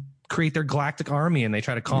they create their galactic army and they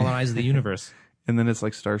try to colonize the universe. And then it's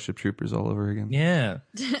like Starship Troopers all over again. Yeah.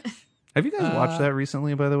 Have you guys watched that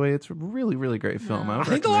recently? By the way, it's a really, really great film. I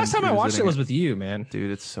think the last time I watched it was with you, man. Dude,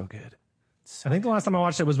 it's so good. I think the last time I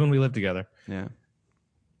watched it was when we lived together. Yeah.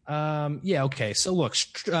 Okay. So look,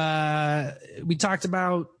 we talked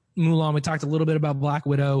about Mulan. We talked a little bit about Black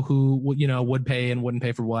Widow, who would pay and wouldn't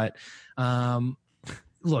pay for what.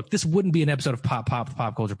 Look, this wouldn't be an episode of Pop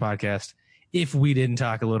Culture Podcast if we didn't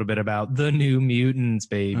talk a little bit about the New Mutants,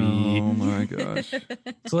 baby. Oh my gosh.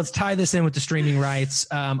 So let's tie this in with the streaming rights.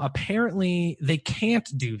 Apparently, they can't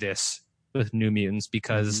do this with New Mutants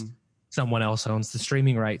because someone else owns the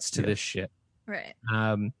streaming rights to this shit. Right.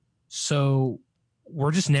 So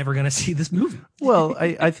we're just never going to see this movie. Well,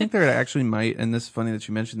 I think there actually might, and this is funny that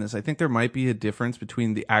you mentioned this, I think there might be a difference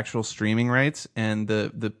between the actual streaming rights and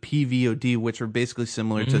the PVOD, which are basically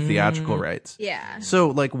similar to theatrical rights. Yeah. So,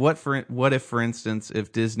 like, what if, for instance,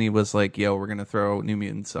 if Disney was like, yo, we're going to throw New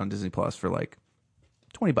Mutants on Disney Plus for like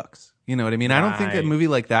 $20? You know what I mean? Right. I don't think a movie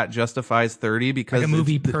like that justifies 30 because like a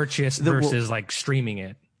movie purchase versus like streaming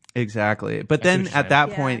it. Exactly. But then at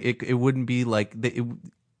that point, it wouldn't be like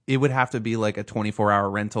it would have to be like a 24-hour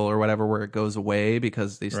rental or whatever where it goes away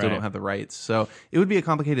because they still don't have the rights. So it would be a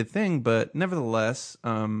complicated thing. But nevertheless,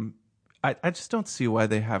 I just don't see why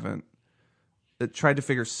they haven't tried to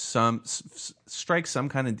figure strike some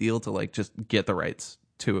kind of deal to like just get the rights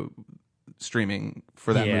to streaming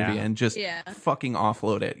for that movie and just fucking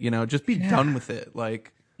offload it. Just be done with it.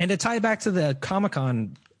 Like, and to tie back to the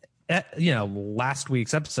Comic-Con, last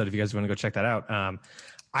week's episode, if you guys want to go check that out,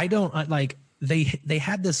 I don't like they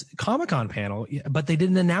had this Comic-Con panel, but they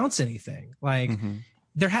didn't announce anything. Like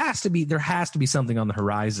there has to be something on the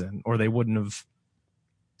horizon, or they wouldn't have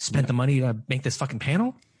spent the money to make this fucking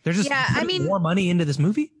panel. They're just putting more money into this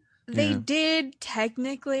movie. They did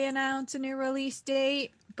technically announce a new release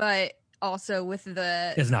date, but also with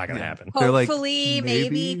the it's not gonna happen. Hopefully, like,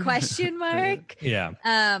 maybe question mark.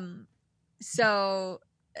 So.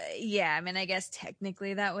 I mean, I guess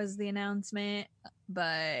technically that was the announcement,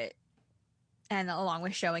 and along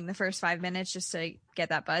with showing the first 5 minutes just to get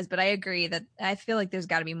that buzz. But I agree that I feel like there's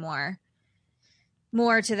got to be more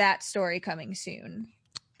to that story coming soon.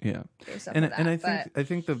 Yeah, and I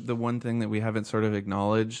think the one thing that we haven't sort of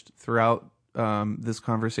acknowledged throughout this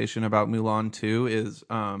conversation about Mulan 2 is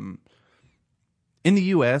in the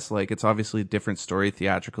U.S., like, it's obviously a different story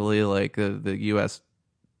theatrically. Like the U.S.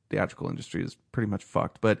 theatrical industry is pretty much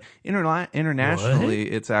fucked, but internationally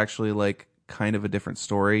it's actually like kind of a different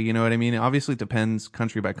story. You know what I mean? Obviously it depends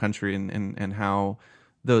country by country and how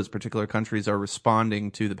those particular countries are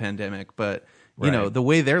responding to the pandemic, but the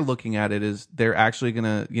way they're looking at it is they're actually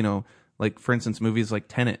gonna, like, for instance, movies like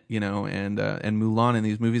Tenet, and Mulan, and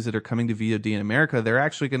these movies that are coming to VOD in America, they're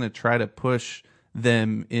actually gonna try to push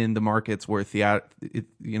them in the markets where the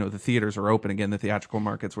theaters are open again, the theatrical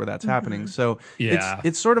markets where that's happening. So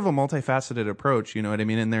it's sort of a multifaceted approach, you know what I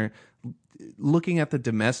mean? And they're looking at the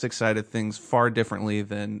domestic side of things far differently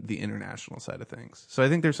than the international side of things. So I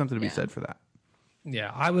think there's something to be said for that.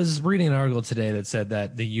 Yeah, I was reading an article today that said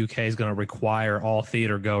that the UK is going to require all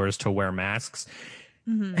theater goers to wear masks.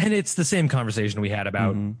 And it's the same conversation we had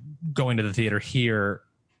about going to the theater here.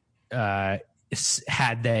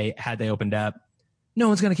 Had they opened up, no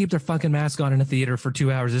one's going to keep their fucking mask on in a theater for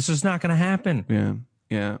 2 hours. It's just not going to happen.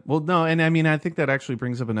 Yeah. Well, no, and I mean, I think that actually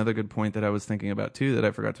brings up another good point that I was thinking about too that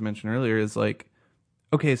I forgot to mention earlier is like,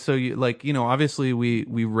 okay, so obviously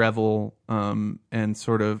we revel and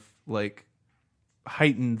sort of like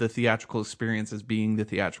heighten the theatrical experience as being the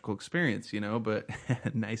theatrical experience, but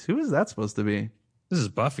nice. Who is that supposed to be? This is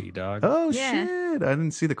Buffy, dog. Oh shit! I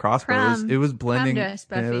didn't see the crossbow. It was blending. It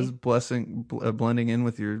was blending in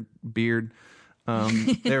with your beard.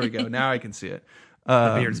 There we go. Now I can see it.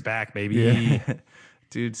 The beard's back, baby. Yeah.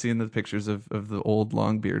 Dude, seeing the pictures of the old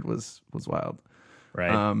long beard was wild.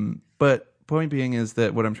 Right. But point being is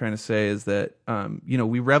that what I'm trying to say is that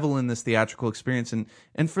we revel in this theatrical experience,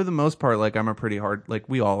 and for the most part, like I'm a pretty hard, like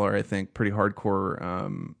we all are, I think, pretty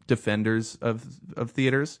hardcore defenders of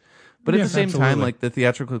theaters. But at the same time, like the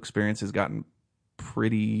theatrical experience has gotten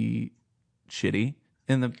pretty shitty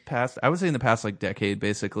in the past. I would say in the past like decade,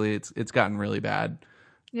 basically, it's gotten really bad.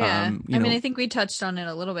 Yeah, I think we touched on it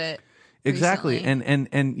a little bit. Exactly, recently.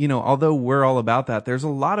 and although we're all about that, there's a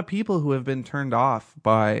lot of people who have been turned off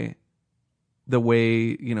by the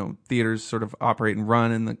way theaters sort of operate and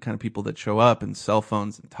run, and the kind of people that show up, and cell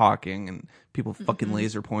phones and talking, and people fucking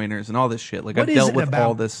laser pointers and all this shit. Like I've dealt with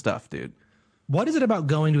all this stuff, dude. What is it about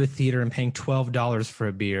going to a theater and paying $12 for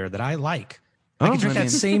a beer that I like? I can drink that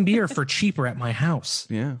same beer for cheaper at my house.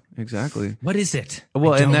 Yeah, exactly. What is it?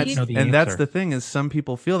 Well, that's the thing is some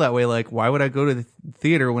people feel that way. Like, why would I go to the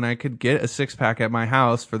theater when I could get a 6-pack at my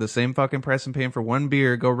house for the same fucking price I'm paying for one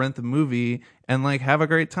beer, go rent the movie and like have a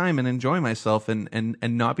great time and enjoy myself and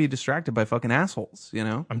not be distracted by fucking assholes,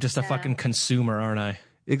 I'm just a fucking consumer, aren't I?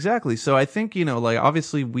 Exactly. So I think, like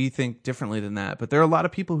obviously we think differently than that, but there are a lot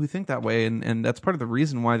of people who think that way. And that's part of the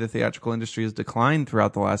reason why the theatrical industry has declined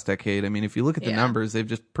throughout the last decade. I mean, if you look at the numbers, they've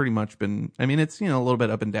just pretty much been, it's, a little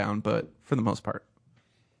bit up and down, but for the most part.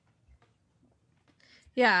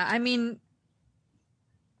 Yeah. I mean,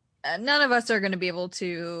 none of us are going to be able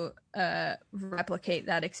to replicate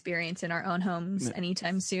that experience in our own homes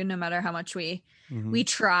anytime soon, no matter how much we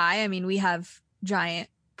try. I mean, we have giant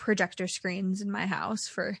projector screens in my house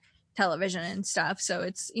for television and stuff, so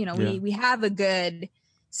it's we have a good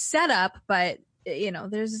setup, but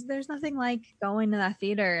there's nothing like going to that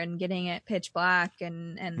theater and getting it pitch black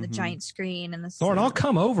and the giant screen and the Lauren, I'll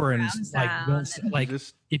come over and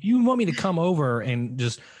if you want me to come over and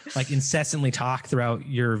just like incessantly talk throughout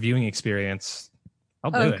your viewing experience, I'll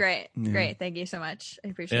do it. Great, thank you so much, I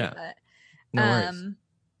appreciate that. No worries.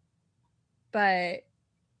 But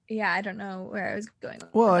yeah, I don't know where I was going with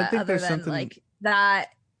well, that, I think other there's than something like that.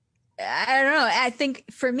 I don't know. I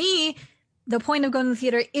think for me, the point of going to the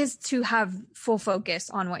theater is to have full focus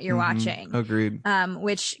on what you're watching. Agreed.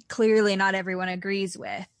 Which clearly not everyone agrees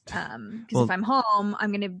with. Because if I'm home,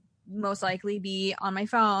 I'm going to most likely be on my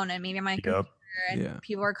phone and maybe on my computer, and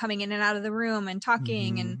people are coming in and out of the room and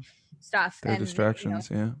talking and stuff. There are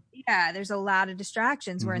distractions. Yeah, there's a lot of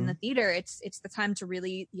distractions. Where in the theater, it's the time to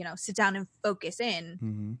really sit down and focus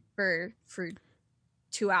in for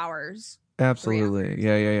 2 hours. Absolutely.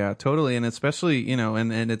 Yeah. Totally. And especially,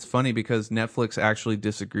 and it's funny because Netflix actually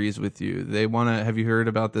disagrees with you. They want to, have you heard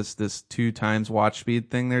about this 2 times watch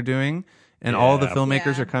speed thing they're doing? And all the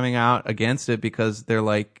filmmakers are coming out against it because they're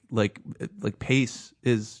like pace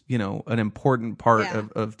is, an important part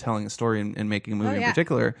of telling a story and making a movie in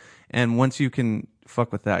particular. And once you can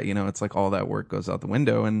fuck with that, it's like all that work goes out the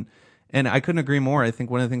window. And I couldn't agree more. I think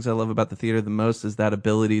one of the things I love about the theater the most is that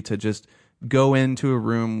ability to just go into a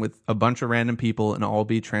room with a bunch of random people and all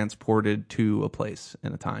be transported to a place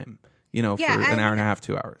in a time, for an hour and a half,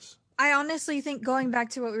 2 hours. I honestly think, going back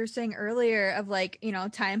to what we were saying earlier of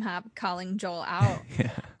Time Hop calling Joel out,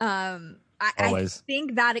 I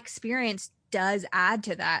think that experience does add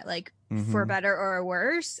to that, for better or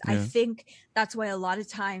worse. I think that's why a lot of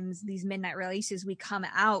times these midnight releases, we come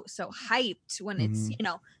out so hyped when it's,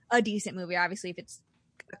 a decent movie. Obviously, if it's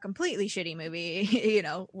a completely shitty movie,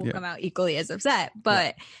 we'll come out equally as upset.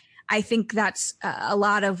 But I think that's a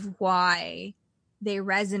lot of why they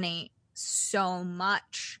resonate so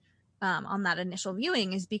much on that initial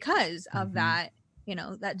viewing, is because of that,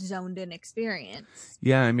 that zoned in experience.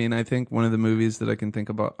 Yeah. I mean, I think one of the movies that I can think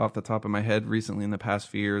about off the top of my head recently in the past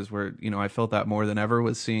few years where, I felt that more than ever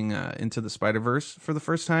was seeing Into the Spider-Verse for the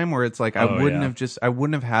first time, where it's like, I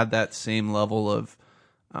wouldn't have had that same level of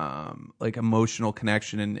emotional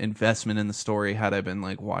connection and investment in the story had I been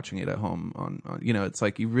watching it at home on it's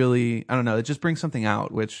like you really, I don't know, it just brings something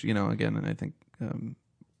out, which, again, and I think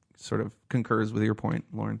sort of concurs with your point,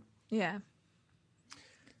 Lauren. Yeah.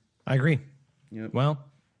 I agree. Yep. Well,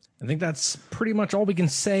 I think that's pretty much all we can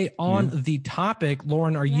say on the topic.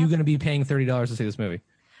 Lauren, are you going to be paying $30 to see this movie?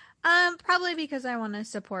 Probably because I want to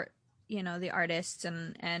support, the artists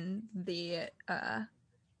and the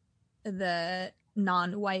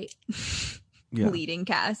non-white leading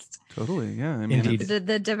cast. Totally. Yeah. I mean, indeed.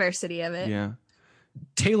 The diversity of it. Yeah.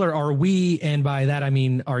 Taylor, are we, and by that I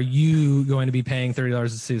mean, are you going to be paying $30 to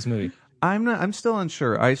see this movie? I'm still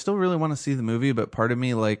unsure. I still really want to see the movie, but part of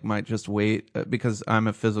me like might just wait because I'm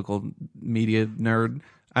a physical media nerd.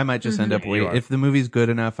 I might just end up waiting. If the movie's good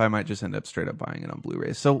enough, I might just end up straight up buying it on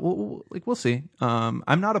Blu-ray. So we'll see.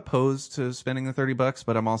 I'm not opposed to spending the $30,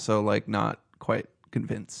 but I'm also like not quite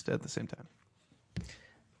convinced at the same time.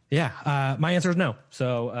 Yeah, my answer is no.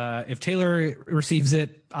 So if Taylor receives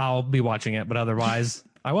it, I'll be watching it, but otherwise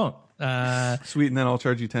I won't. Sweet, and then I'll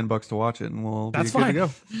charge you $10 to watch it, and we'll be good to go.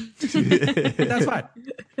 That's fine.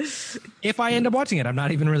 If I end up watching it, I'm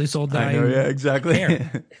not even really sold that I know, yeah, exactly.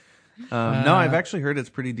 No, I've actually heard it's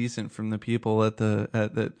pretty decent from the people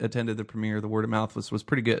that attended the premiere. The word of mouth was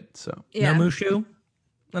pretty good. So no Mushu?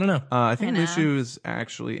 I don't know. I think Mushu is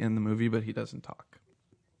actually in the movie, but he doesn't talk.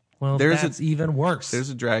 Well, that's even worse. There's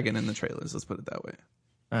a dragon in the trailers. Let's put it that way.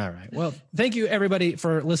 All right. Well, thank you everybody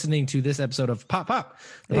for listening to this episode of Pop Pop,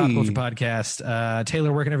 the Pop Culture Podcast.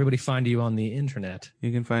 Taylor, where can everybody find you on the internet?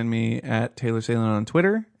 You can find me at Taylor Salen on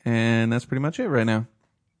Twitter, and that's pretty much it right now.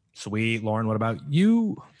 Sweet. Lauren, what about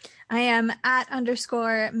you? I am at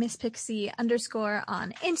 _Miss Pixie_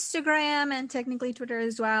 on Instagram and technically Twitter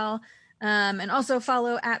as well. And also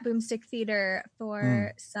follow at Boomstick Theater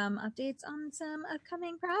for some updates on some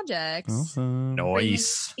upcoming projects. Awesome.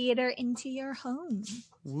 Nice. Theater into your home.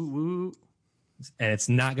 Woo woo. And it's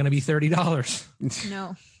not going to be $30.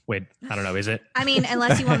 No. Wait, I don't know. Is it? I mean,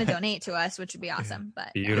 unless you want to donate to us, which would be awesome.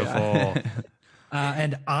 But beautiful. Yeah.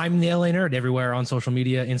 And I'm the LA Nerd everywhere on social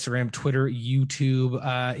media, Instagram, Twitter, YouTube.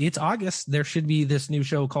 It's August. There should be this new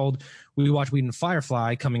show called We Watch Weed and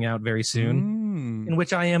Firefly coming out very soon, in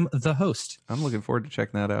which I am the host. I'm looking forward to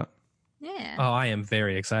checking that out. Yeah. Oh, I am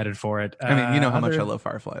very excited for it. I mean, you know how much I love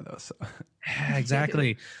Firefly, though. So. Yeah,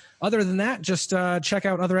 exactly. Other than that, just check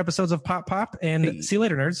out other episodes of Pop Pop and see you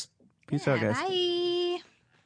later, nerds. Peace out, guys. Bye.